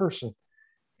on that person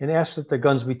and ask that the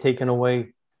guns be taken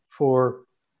away for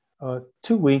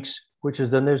 2 weeks, which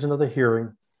is then there's another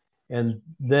hearing. And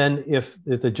then if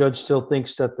the judge still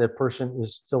thinks that that person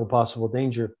is still a possible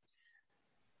danger,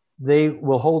 they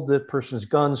will hold the person's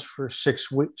guns for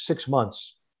 6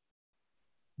 months.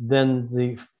 Then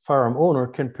the firearm owner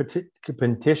can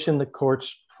petition the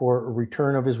courts for a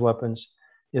return of his weapons.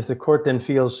 If the court then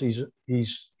feels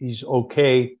he's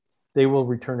okay, they will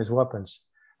return his weapons.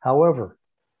 However,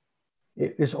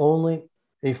 it is only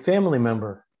a family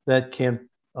member that can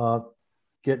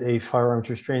get a firearms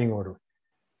restraining order.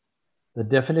 The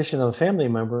definition of a family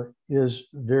member is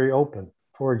very open.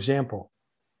 For example,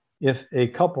 if a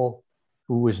couple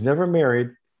who was never married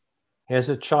has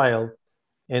a child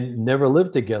and never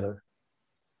lived together,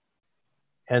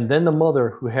 and then the mother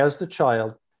who has the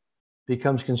child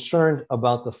becomes concerned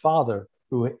about the father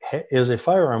who is a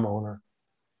firearm owner,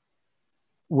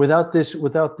 without this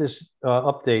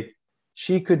update,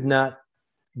 she could not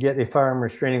get a firearm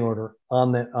restraining order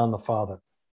on the father.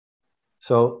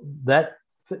 So that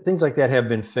things like that have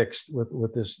been fixed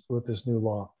with this new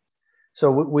law.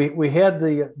 So we had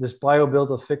this bio bill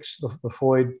to fix the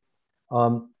FOID.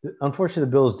 Unfortunately,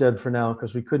 the bill is dead for now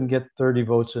because we couldn't get 30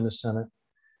 votes in the Senate.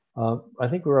 I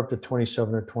think we're up to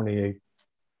 27 or 28.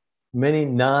 Many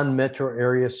non-metro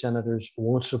area senators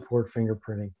won't support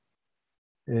fingerprinting.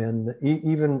 And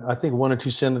even I think 1 or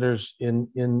 2 senators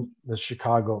in the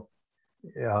Chicago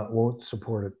won't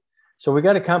support it. So we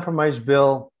got a compromise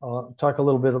bill. Talk a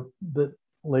little bit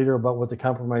later about what the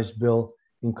compromise bill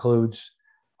includes.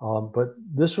 But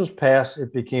this was passed.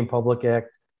 It became Public Act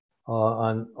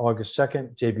on August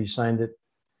 2nd. JB signed it.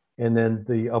 And then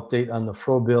the update on the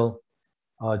FRO bill,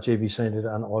 JB signed it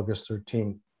on August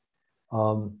 13th.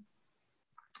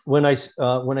 When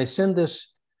I send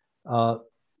this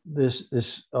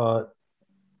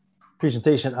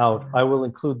presentation out, I will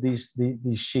include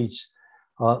these sheets.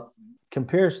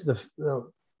 Compares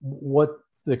what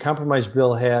the compromise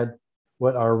bill had,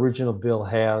 what our original bill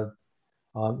had.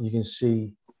 You can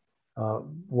see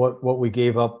what we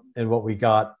gave up and what we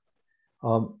got.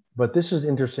 But this is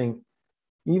interesting.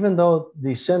 Even though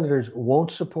the senators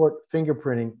won't support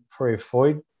fingerprinting for a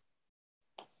FOID,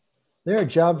 there are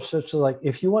jobs such as, like,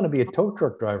 if you want to be a tow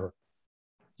truck driver,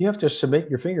 you have to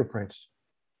submit your fingerprints.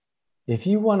 If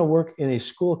you want to work in a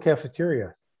school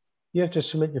cafeteria, you have to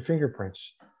submit your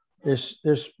fingerprints.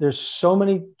 There's so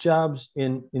many jobs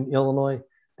in Illinois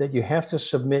that you have to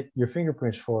submit your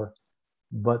fingerprints for,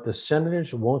 but the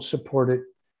senators won't support it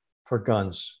for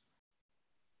guns.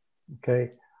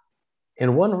 Okay.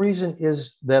 And one reason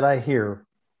is that I hear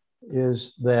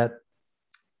is that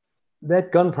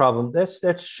gun problem, that's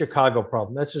a Chicago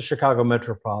problem. That's a Chicago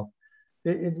metro problem.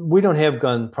 We don't have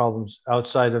gun problems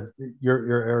outside of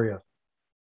your area.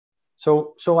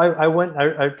 So I went,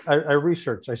 I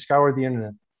researched, I scoured the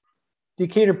internet.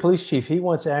 Decatur police chief, he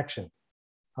wants action.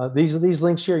 These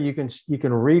links here, you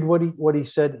can read what he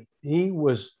said. He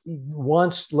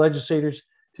wants legislators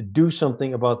to do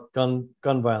something about gun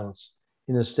violence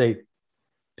in the state.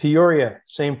 Peoria,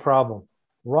 same problem.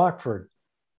 Rockford,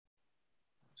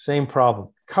 same problem.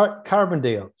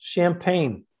 Carbondale,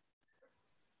 Champaign.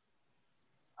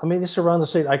 I mean, this is around the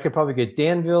state. I could probably get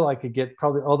Danville. I could get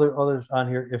probably others on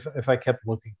here if I kept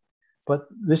looking. But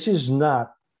this is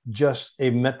not just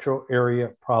a metro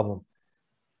area problem.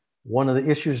 One of the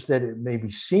issues that it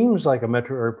maybe seems like a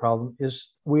metro area problem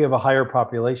is we have a higher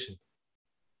population.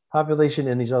 Population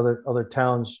in these other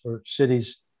towns or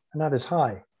cities are not as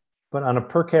high, but on a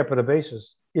per capita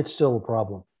basis, it's still a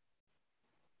problem.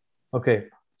 Okay,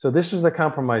 so this is the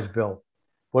compromise bill.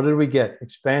 What did we get?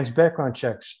 Expands background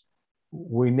checks.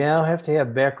 We now have to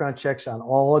have background checks on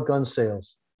all gun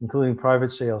sales, including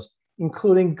private sales,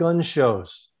 including gun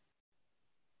shows.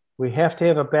 We have to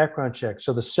have a background check.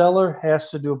 So the seller has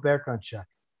to do a background check.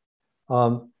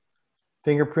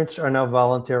 Fingerprints are now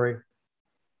voluntary.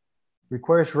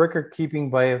 Requires record keeping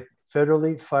by a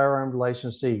federally firearm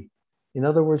licensee. In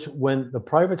other words, when the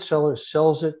private seller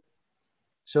sells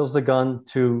the gun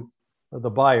to the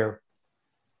buyer,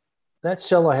 that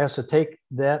seller has to take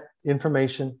that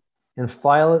information and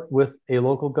file it with a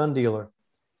local gun dealer.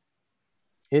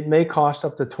 It may cost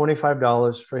up to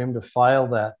 $25 for him to file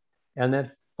that. And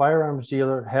that firearms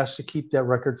dealer has to keep that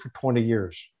record for 20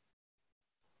 years.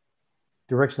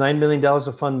 Directs $9 million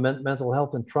to fund mental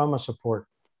health and trauma support,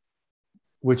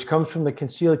 which comes from the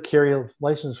Concealed Carry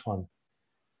License Fund.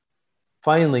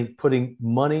 Finally, putting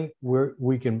money where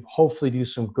we can hopefully do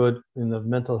some good in the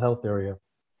mental health area.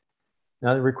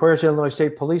 Now, it requires Illinois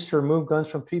State Police to remove guns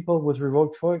from people with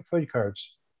revoked FOID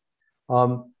cards.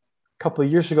 A couple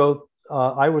of years ago,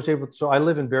 I was able to, so I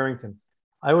live in Barrington.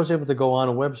 I was able to go on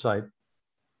a website,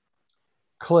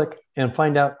 click, and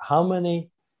find out how many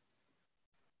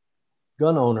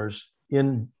gun owners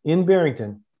in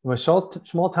Barrington, my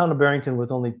small town of Barrington with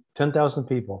only 10,000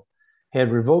 people,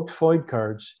 had revoked FOID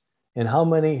cards and how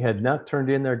many had not turned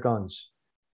in their guns.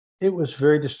 It was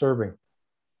very disturbing.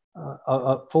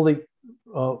 Fully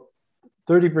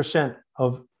 30%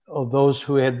 of those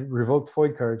who had revoked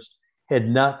FOID cards had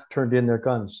not turned in their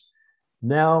guns.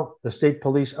 Now the state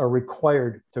police are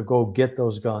required to go get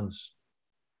those guns.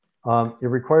 It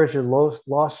requires a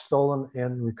lost, stolen,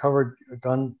 and recovered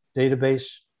gun database.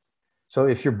 So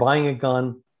if you're buying a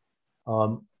gun,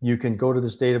 you can go to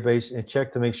this database and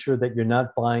check to make sure that you're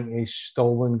not buying a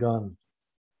stolen gun.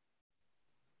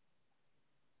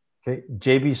 Okay,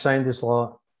 JB signed this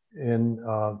law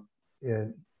on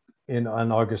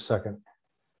August 2nd.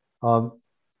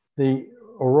 The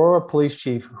Aurora police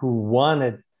chief who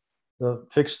wanted the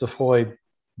Fix the FOID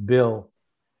bill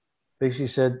basically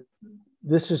said,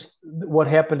 this is what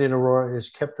happened in Aurora has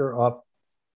kept her up.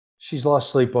 She's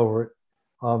lost sleep over it.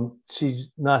 She's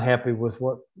not happy with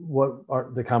what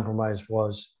the compromise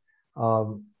was.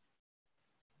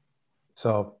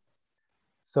 So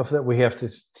stuff that we have to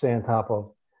stay on top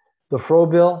of. The FRO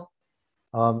bill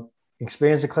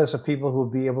expands the class of people who will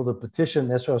be able to petition.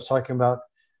 That's what I was talking about.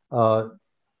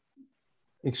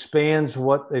 Expands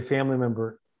what a family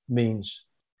member means.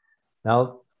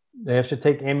 Now they have to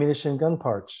take ammunition and gun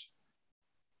parts.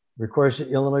 Requires the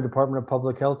Illinois Department of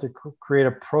Public Health to create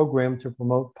a program to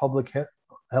promote public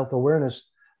health awareness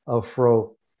of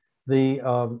FRO.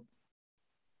 The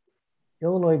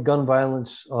Illinois Gun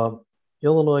Violence,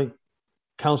 Illinois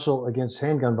Council Against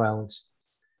Handgun Violence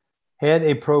had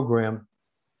a program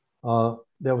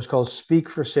that was called Speak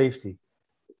for Safety.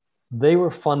 They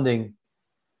were funding,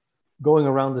 going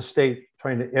around the state,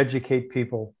 trying to educate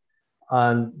people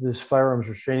on this firearms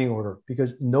restraining order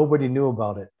because nobody knew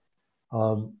about it.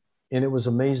 And it was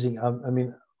amazing. I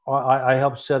mean, I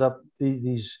helped set up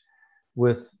these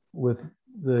with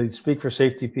the Speak for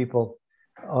Safety people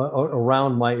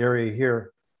around my area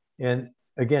here. And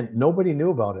again, nobody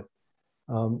knew about it.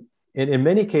 And in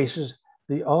many cases,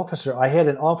 I had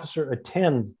an officer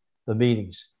attend the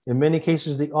meetings. In many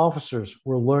cases, the officers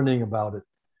were learning about it.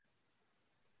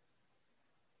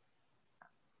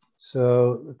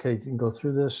 So, okay, you can go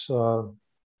through this. Go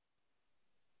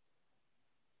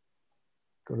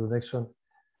to the next one.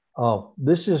 Oh,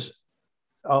 this is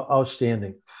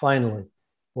outstanding. Finally,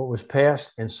 what was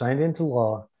passed and signed into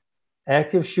law,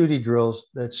 active shooting drills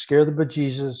that scare the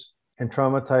bejesus and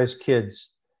traumatize kids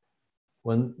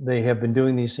when they have been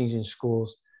doing these things in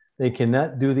schools. They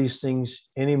cannot do these things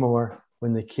anymore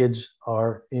when the kids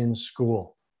are in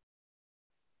school.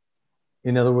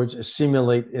 In other words,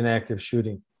 simulate an active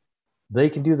shooting. They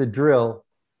can do the drill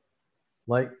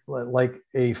like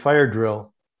a fire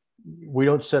drill. We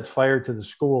don't set fire to the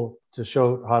school to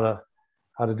show how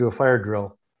to do a fire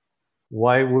drill.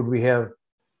 Why would we have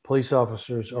police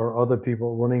officers or other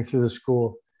people running through the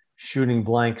school shooting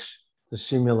blanks to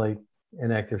simulate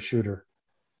an active shooter?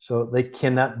 So they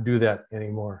cannot do that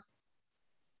anymore.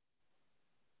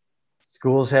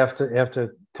 Schools have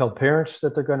to tell parents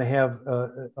that they're going to have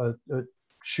a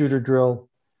shooter drill.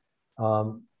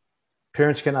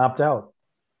 Parents can opt out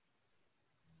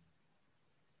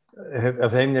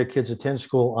of having their kids attend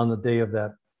school on the day of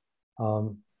that.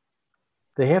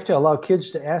 They have to allow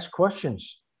kids to ask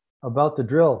questions about the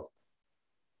drill,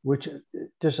 which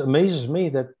just amazes me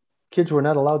that kids were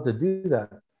not allowed to do that.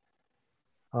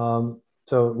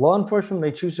 So law enforcement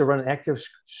may choose to run an active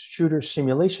shooter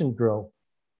simulation drill,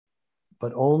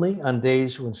 but only on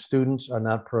days when students are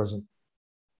not present.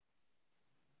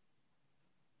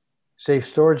 Safe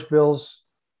storage bills,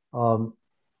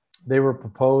 they were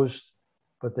proposed,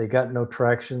 but they got no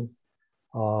traction.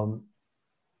 The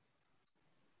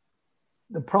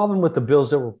problem with the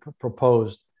bills that were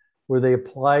proposed were they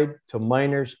applied to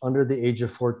minors under the age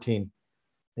of 14.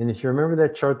 And if you remember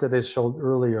that chart that I showed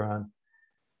earlier on,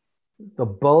 the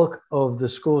bulk of the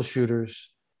school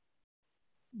shooters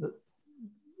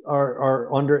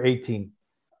are under 18,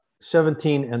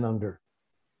 17 and under.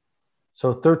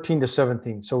 So 13 to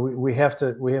 17. So we have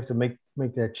to make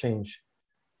that change.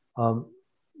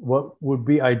 What would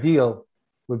be ideal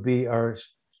would be our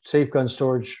safe gun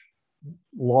storage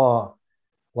law,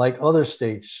 like other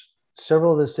states.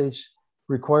 Several of the states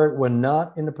require it when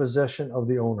not in the possession of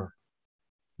the owner,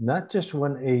 not just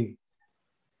when a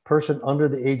person under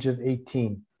the age of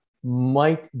 18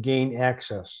 might gain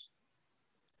access.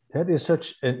 That is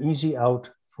such an easy out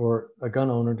for a gun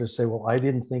owner to say, well, I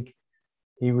didn't think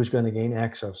he was going to gain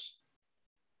access.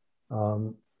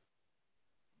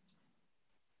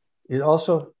 It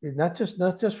also, not just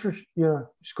for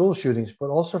school shootings, but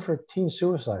also for teen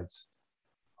suicides.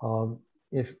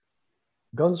 If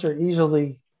guns are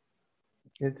easily,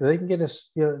 if they can get a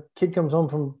kid comes home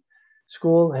from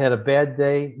school, had a bad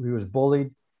day, he was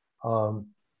bullied,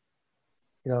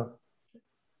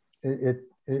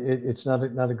 it's not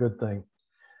a good thing.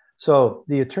 So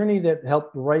the attorney that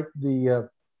helped write the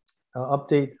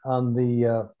update on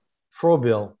the FRO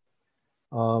bill,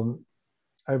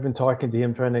 I've been talking to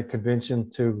him, trying to convince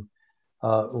him to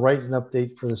write an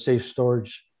update for the safe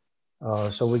storage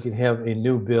so we can have a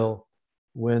new bill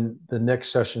when the next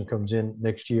session comes in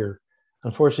next year.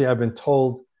 Unfortunately, I've been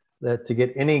told that to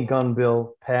get any gun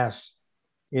bill passed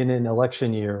in an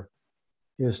election year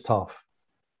is tough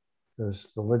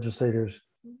because the legislators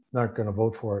aren't going to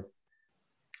vote for it.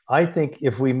 I think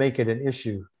if we make it an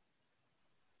issue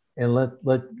and let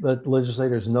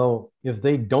legislators know if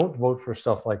they don't vote for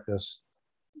stuff like this,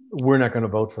 we're not going to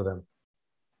vote for them.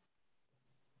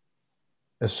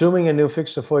 Assuming a new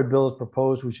fixed FOIA bill is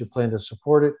proposed, we should plan to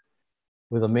support it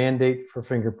with a mandate for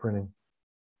fingerprinting.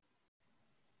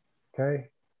 Okay,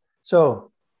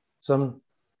 so some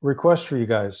requests for you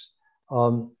guys.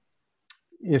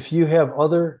 If you have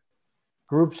other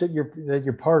groups that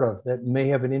you're part of that may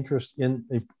have an interest in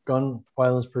a gun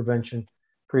violence prevention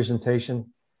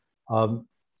presentation,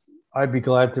 I'd be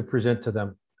glad to present to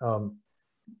them,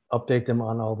 update them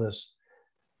on all this.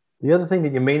 The other thing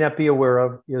that you may not be aware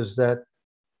of is that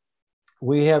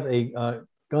we have a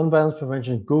gun violence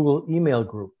prevention Google email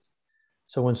group.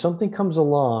 So when something comes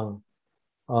along,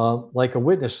 like a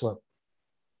witness slip,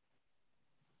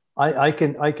 I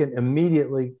can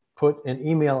immediately put an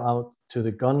email out to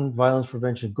the gun violence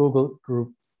prevention Google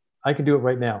group. I can do it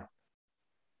right now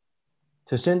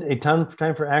to send a time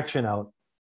for action out.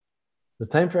 The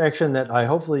time for action that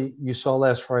hopefully you saw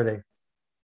last Friday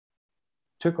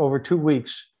took over 2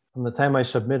 weeks from the time I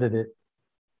submitted it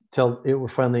till it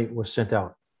finally was sent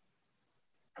out.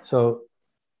 So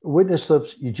witness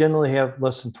slips, you generally have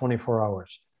less than 24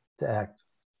 hours to act.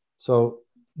 So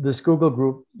this Google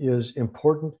group is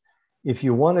important. If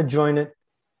you want to join it,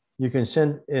 you can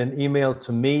send an email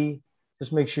to me.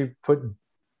 Just make sure you put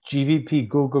GVP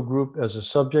Google group as a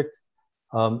subject.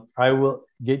 I will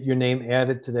get your name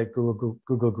added to that Google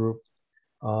group.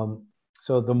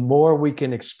 So the more we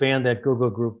can expand that Google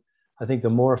group, I think the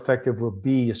more effective we'll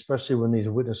be, especially when these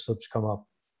witness slips come up.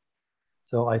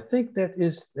 So I think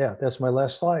that's my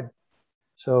last slide.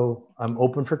 So I'm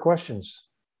open for questions.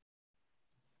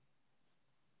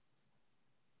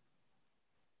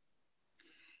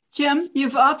 Jim,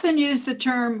 you've often used the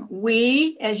term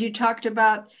we, as you talked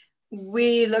about,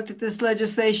 we looked at this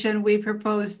legislation, we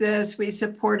proposed this, we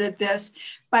supported this.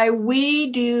 By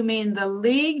we, do you mean the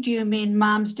league? Do you mean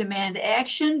Moms Demand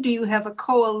Action? Do you have a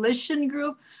coalition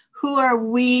group? Who are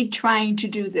we trying to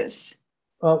do this?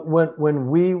 When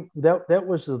we, that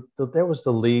was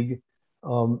the league.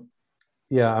 I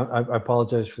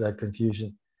apologize for that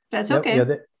confusion. That's okay.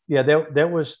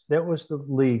 That was the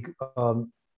league.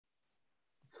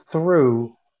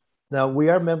 Now we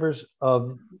have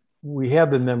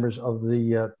been members of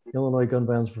the Illinois Gun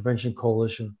Violence Prevention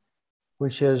Coalition,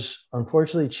 which has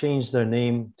unfortunately changed their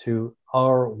name to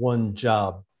Our One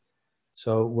Job.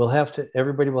 So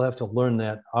everybody will have to learn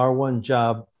that Our One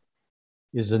Job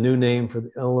is the new name for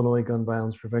the Illinois Gun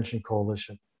Violence Prevention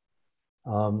Coalition.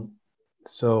 I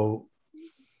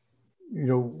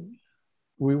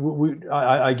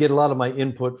get a lot of my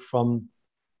input from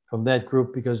that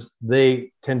group because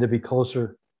they tend to be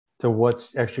closer to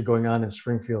what's actually going on in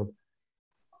Springfield.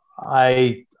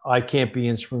 I can't be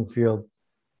in Springfield.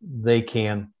 They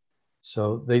can.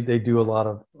 So they do a lot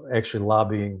of actually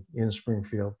lobbying in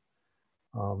Springfield.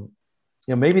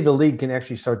 Maybe the league can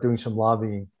actually start doing some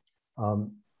lobbying,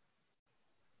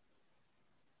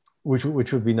 which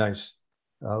would be nice.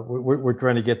 We're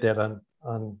trying to get that on.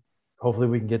 Hopefully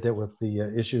we can get that with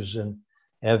the issues and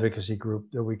advocacy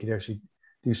group, that we could actually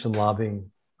do some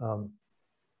lobbying.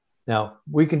 Now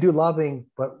we can do lobbying,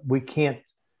 but we can't,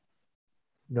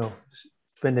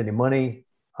 spend any money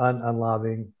on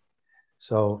lobbying.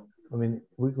 So, I mean,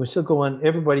 we can still go on.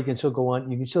 Everybody can still go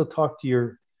on. You can still talk to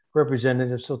your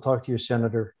representative, still talk to your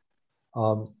senator.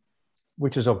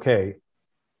 which is okay.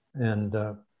 And,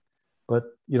 but,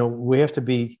 you know, we have to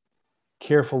be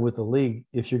careful with the league.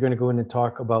 If you're going to go in and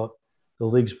talk about the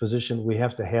league's position, we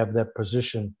have to have that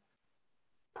position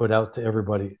put out to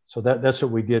everybody. So that's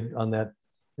what we did on that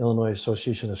Illinois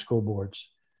Association of School Boards.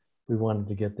 We wanted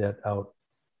to get that out.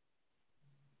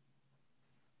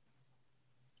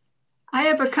 I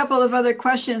have a couple of other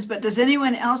questions, but does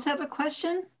anyone else have a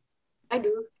question? I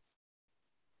do.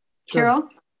 Carol?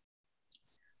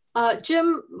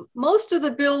 Jim, most of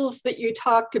the bills that you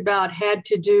talked about had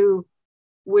to do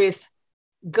with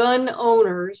gun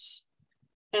owners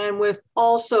and with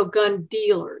also gun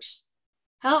dealers.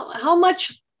 How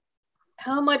much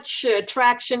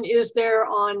traction is there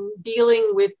on dealing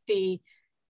with the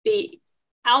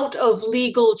out of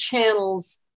legal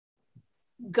channels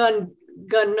gun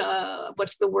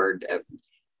what's the word?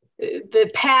 The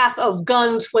path of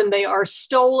guns when they are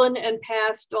stolen and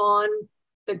passed on,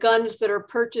 the guns that are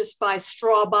purchased by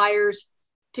straw buyers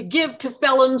to give to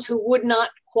felons who would not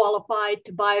qualify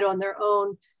to buy it on their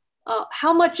own.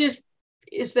 How much is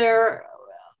there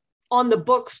on the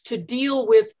books to deal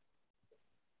with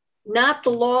not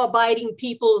the law-abiding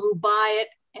people who buy it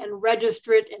and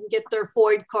register it and get their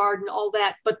FOID card and all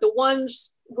that, but the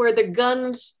ones where the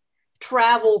guns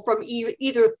travel from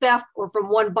either theft or from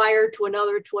one buyer to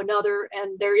another,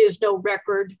 and there is no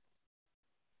record?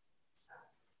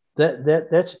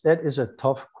 That is a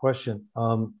tough question.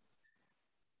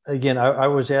 Again, I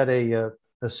was at a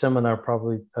seminar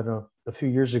probably, I don't know, a few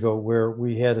years ago where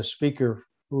we had a speaker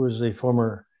who was a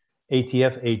former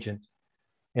ATF agent,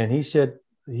 and he said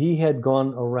he had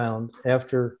gone around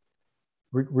after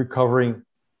recovering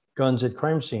guns at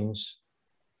crime scenes,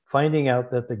 finding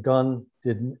out that the gun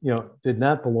did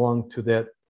not belong to that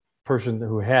person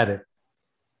who had it,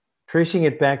 tracing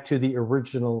it back to the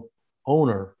original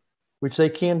owner, which they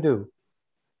can do,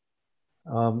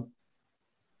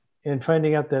 and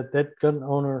finding out that that gun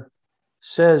owner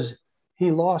says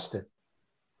he lost it.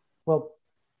 Well,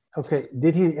 okay,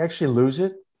 did he actually lose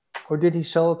it, or did he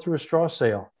sell it through a straw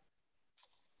sale?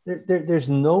 There's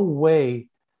no way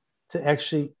to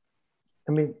actually,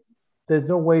 I mean, there's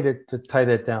no way to tie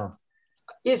that down.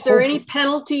 Is there any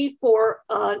penalty for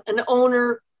an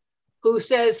owner who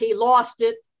says he lost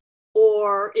it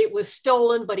or it was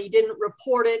stolen, but he didn't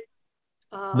report it?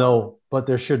 No, but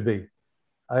there should be.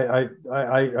 I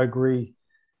agree.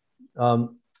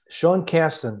 Sean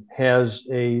Caston has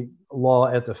a law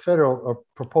at the federal, a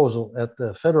proposal at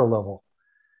the federal level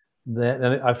that,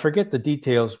 and I forget the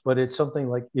details, but it's something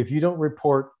like if you don't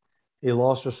report a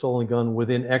lost or stolen gun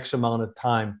within X amount of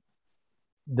time,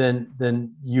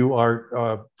 then you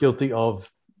are guilty of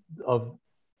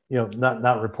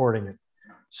not reporting it.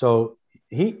 So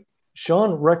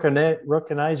Sean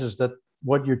recognizes that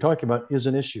what you're talking about is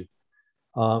an issue,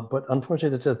 but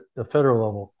unfortunately it's at the federal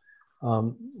level.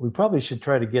 We probably should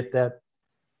try to get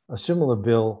a similar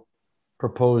bill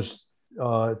proposed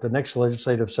at the next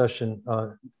legislative session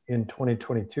in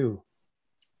 2022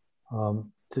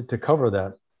 to cover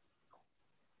that.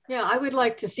 Yeah, I would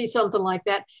like to see something like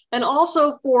that. And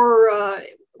also for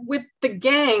with the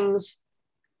gangs,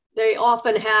 they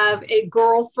often have a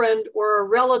girlfriend or a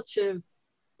relative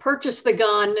purchase the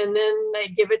gun and then they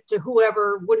give it to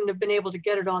whoever wouldn't have been able to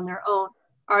get it on their own.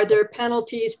 Are there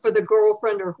penalties for the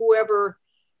girlfriend or whoever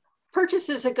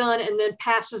purchases a gun and then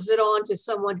passes it on to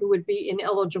someone who would be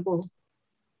ineligible?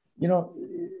 That's,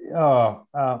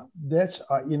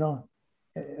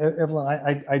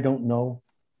 Evelyn, I don't know.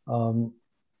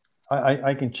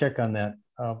 I can check on that.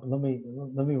 Let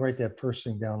me write that first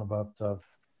thing down about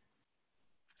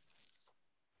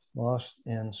lost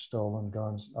and stolen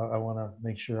guns. I want to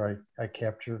make sure I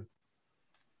capture.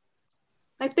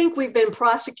 I think we've been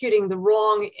prosecuting the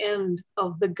wrong end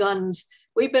of the guns.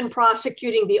 We've been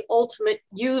prosecuting the ultimate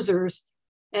users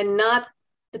and not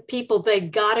the people they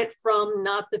got it from,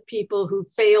 not the people who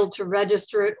failed to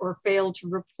register it or failed to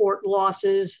report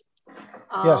losses.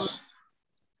 Yes.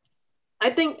 I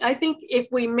think if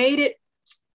we made it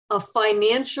a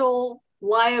financial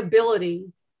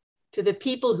liability to the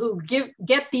people who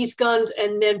get these guns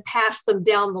and then pass them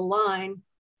down the line,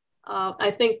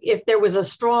 I think if there was a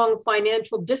strong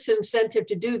financial disincentive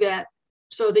to do that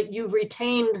so that you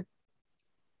retained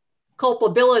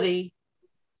culpability,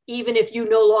 even if you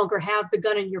no longer have the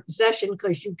gun in your possession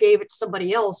because you gave it to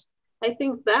somebody else, I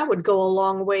think that would go a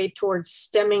long way towards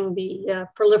stemming the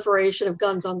proliferation of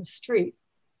guns on the street.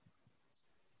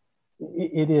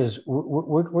 It is.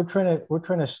 We're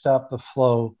trying to stop the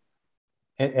flow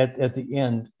at the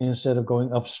end instead of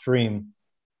going upstream,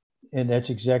 and that's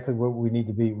exactly what we need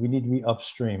to be. We need to be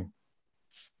upstream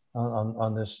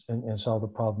on this and solve the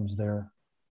problems there.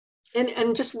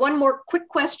 And just one more quick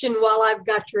question while I've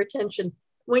got your attention.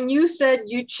 When you said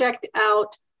you checked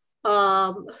out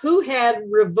who had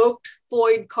revoked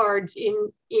FOID cards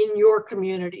in your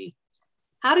community,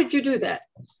 how did you do that?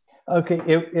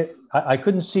 Okay, I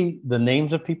couldn't see the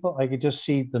names of people. I could just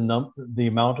see the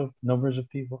amount of numbers of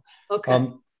people. Okay.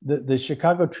 The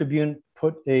Chicago Tribune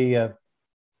actually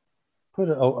put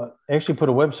a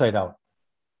website out,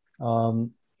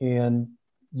 and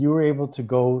you were able to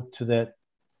go to that.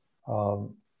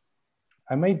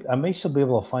 I may still be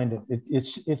able to find it.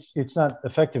 It's not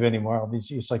effective anymore.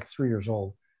 It's like 3 years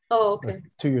old. Oh, okay.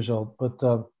 2 years old. But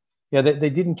yeah, they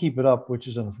didn't keep it up, which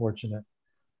is unfortunate.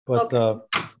 But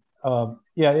Okay.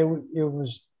 yeah, it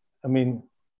was. I mean,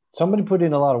 somebody put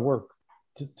in a lot of work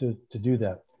to do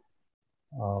that.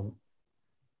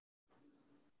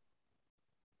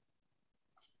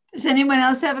 Does anyone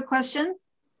else have a question?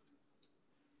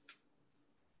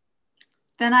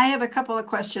 Then I have a couple of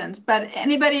questions, but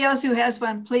anybody else who has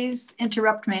one, please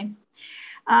interrupt me.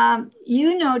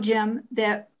 You know, Jim,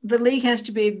 that the league has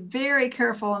to be very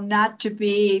careful not to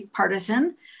be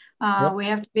partisan. Yep. We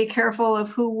have to be careful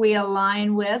of who we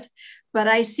align with. But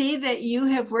I see that you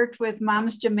have worked with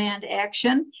Moms Demand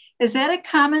Action. Is that a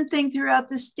common thing throughout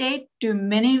the state? Do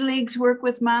many leagues work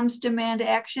with Moms Demand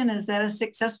Action? Is that a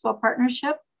successful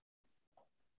partnership?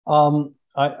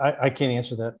 I can't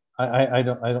answer that. I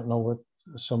don't know what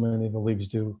so many of the leagues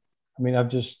do. I mean, I've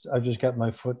just got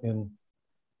my foot in.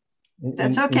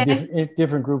 That's okay. In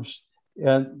different groups.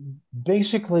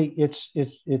 Basically, it's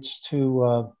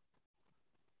to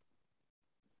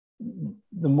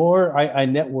the more I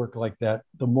network like that,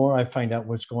 the more I find out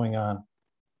what's going on,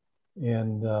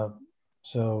 and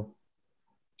so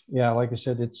yeah, like I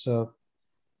said, it's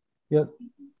yeah,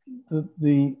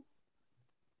 the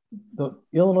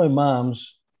Illinois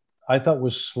moms I thought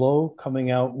was slow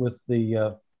coming out with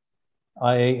the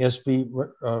IASB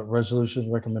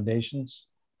resolution recommendations,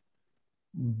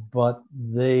 but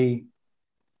they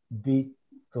beat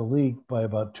the league by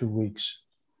about 2 weeks.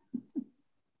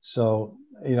 So,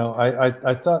 you know,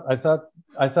 I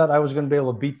thought I was going to be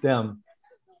able to beat them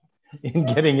in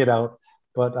getting it out,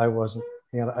 but I wasn't.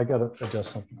 You know, I got to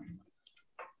adjust something.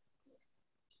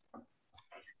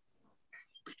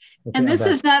 Okay, and this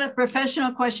is not a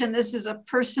professional question. This is a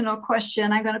personal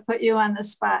question. I'm going to put you on the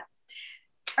spot.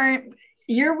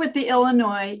 You're with the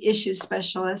Illinois issue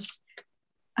specialist.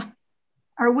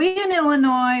 Are we in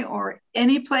Illinois or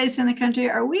any place in the country,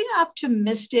 are we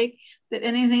optimistic that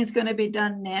anything's going to be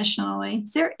done nationally?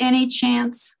 Is there any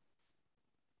chance?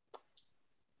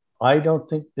 I don't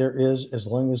think there is, as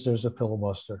long as there's a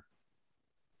filibuster.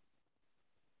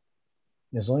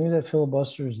 As long as that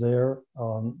filibuster is there,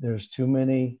 there's too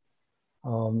many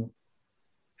people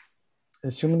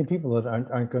that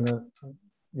aren't going to,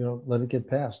 you know, let it get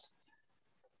passed.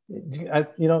 You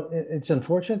know, it's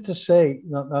unfortunate to say,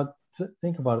 not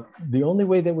think about it. The only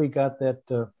way that we got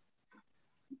that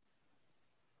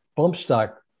bump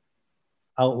stock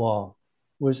outlaw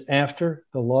was after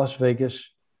the Las Vegas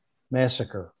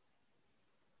massacre.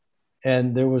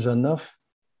 And there was enough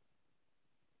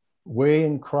way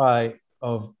and cry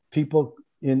of people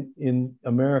in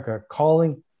America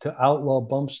calling to outlaw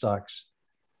bump stocks.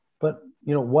 But,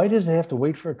 you know, why does it have to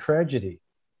wait for a tragedy?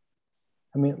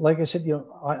 I mean, like I said, you know,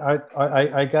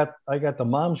 I got the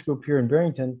moms group here in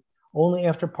Barrington only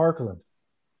after Parkland.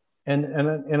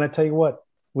 And I tell you what,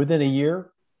 within a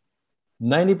year,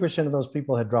 90% of those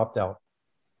people had dropped out.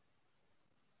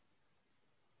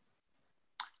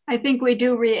 I think we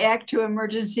do react to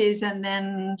emergencies and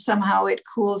then somehow it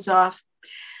cools off.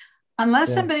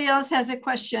 Unless somebody else has a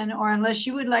question or unless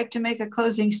you would like to make a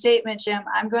closing statement, Jim,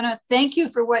 I'm going to thank you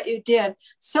for what you did.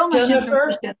 So much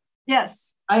information.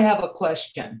 Yes. I have a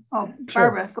question. Oh,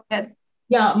 Barbara, go ahead.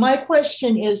 Yeah, my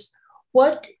question is,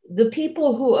 what the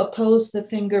people who oppose the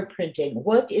fingerprinting,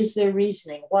 what is their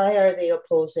reasoning? Why are they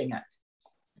opposing it?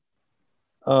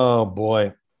 Oh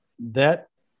boy, that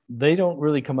they don't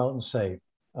really come out and say.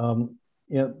 You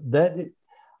know, that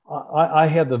I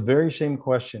have the very same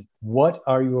question. What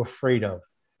are you afraid of?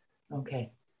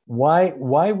 Okay.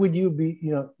 Why would you be,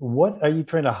 you know, what are you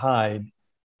trying to hide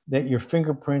that your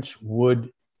fingerprints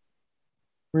would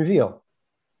reveal?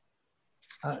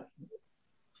 I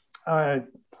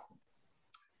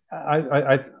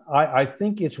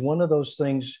think it's one of those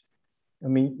things. I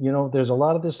mean, you know, there's a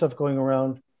lot of this stuff going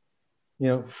around, you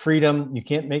know, freedom, you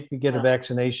can't make me get a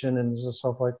vaccination and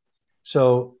stuff like.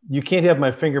 So you can't have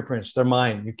my fingerprints. They're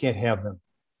mine. You can't have them.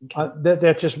 Okay.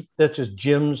 That's just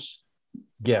Jim's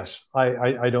guess.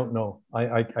 I don't know.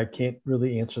 I can't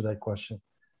really answer that question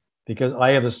because I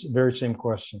have this very same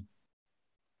question.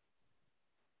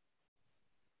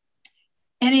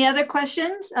 Any other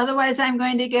questions? Otherwise, I'm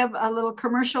going to give a little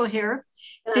commercial here.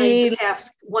 And I just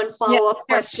ask one follow-up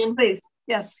question. Please.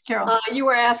 Yes, Carol. You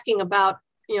were asking about,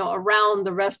 around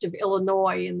the rest of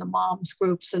Illinois and the moms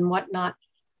groups and whatnot.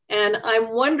 And I'm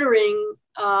wondering,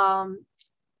 the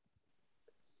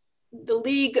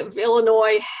League of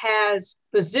Illinois has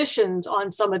positions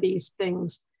on some of these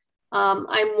things.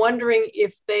 I'm wondering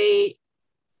if they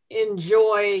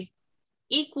enjoy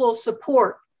equal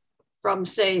support from,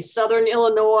 say, Southern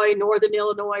Illinois, Northern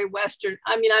Illinois, Western.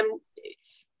 I mean,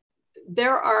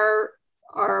 there are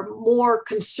more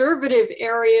conservative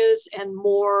areas and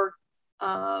more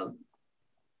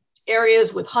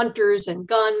areas with hunters and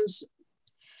guns.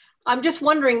 I'm just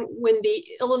wondering, when the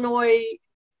Illinois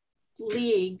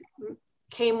League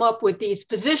came up with these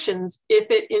positions, if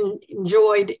it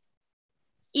enjoyed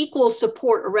equal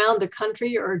support around the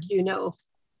country, or do you know?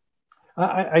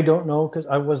 I don't know, because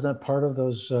I was not part of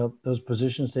those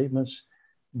position statements.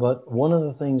 But one of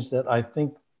the things that I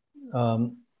think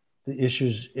the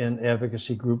Issues and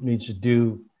Advocacy Group needs to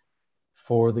do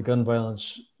for the gun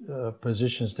violence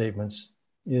position statements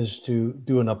is to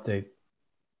do an update.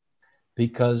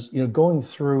 Because going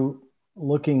through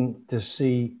looking to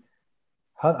see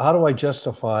how do I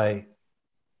justify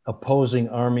opposing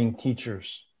arming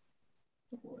teachers?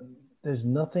 There's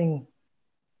nothing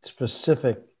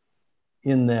specific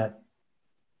in that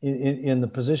in the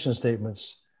position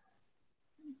statements,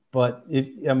 but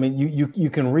you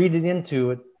can read it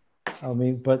into it.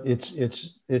 But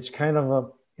it's kind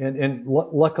of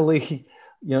luckily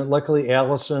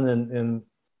Allison and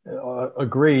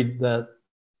agreed that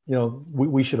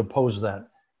we should oppose that,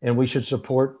 and we should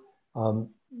support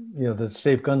the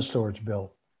safe gun storage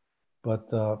bill. But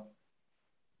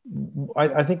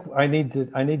I think I need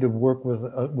to work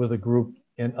with a group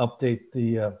and update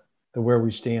the where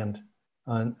we stand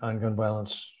on gun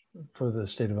violence for the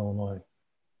state of Illinois.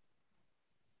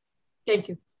 Thank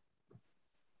you.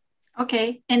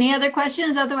 Okay, any other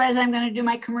questions? Otherwise, I'm going to do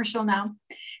my commercial now.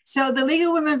 So the League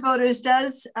of Women Voters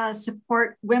does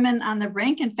support women on the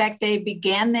brink. In fact, they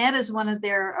began that as one of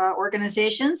their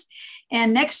organizations.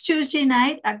 And next Tuesday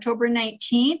night, October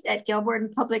 19th at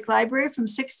Gilborden Public Library from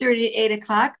 6:30 to 8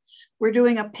 o'clock, we're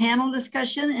doing a panel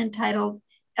discussion entitled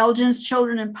Elgin's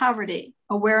Children in Poverty,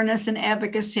 Awareness and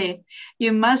Advocacy.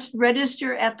 You must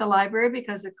register at the library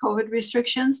because of COVID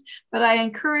restrictions, but I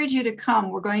encourage you to come.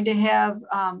 We're going to have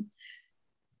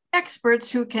experts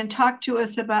who can talk to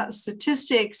us about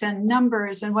statistics and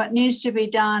numbers and what needs to be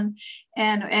done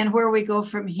and where we go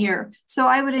from here. So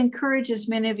I would encourage as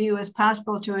many of you as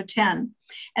possible to attend.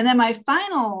 And then my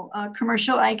final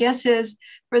commercial, I guess, is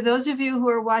for those of you who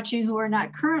are watching who are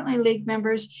not currently League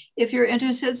members, if you're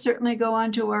interested, certainly go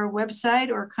onto our website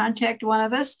or contact one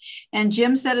of us. And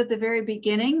Jim said at the very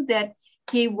beginning that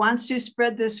he wants to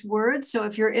spread this word. So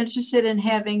if you're interested in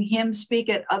having him speak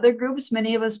at other groups,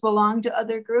 many of us belong to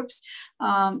other groups,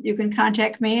 you can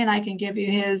contact me and I can give you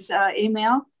his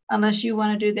email, unless you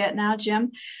want to do that now,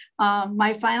 Jim.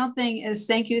 My final thing is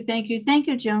thank you,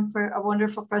 Jim, for a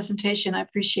wonderful presentation. I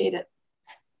appreciate it.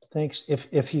 Thanks.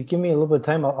 If you give me a little bit of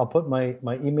time, I'll put my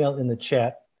email in the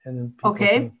chat. And then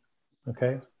okay.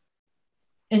 Okay.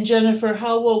 And Jennifer,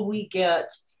 how will we get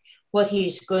what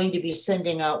he's going to be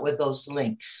sending out with those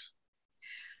links?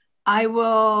 I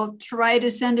will try to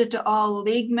send it to all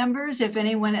League members. If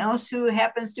anyone else who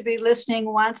happens to be listening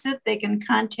wants it, they can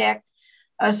contact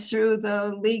us through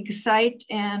the League site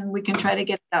and we can try to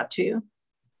get it out to you.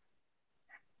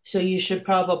 So you should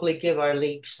probably give our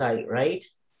League site, right?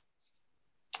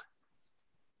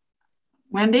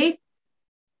 Wendy?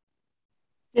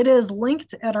 It is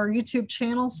linked at our YouTube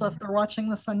channel. So if they're watching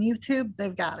this on YouTube,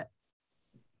 they've got it.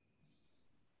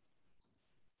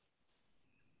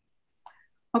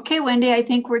 Okay, Wendy, I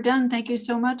think we're done. Thank you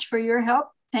so much for your help.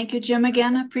 Thank you, Jim,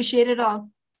 again. Appreciate it all.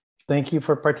 Thank you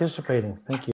for participating. Thank you.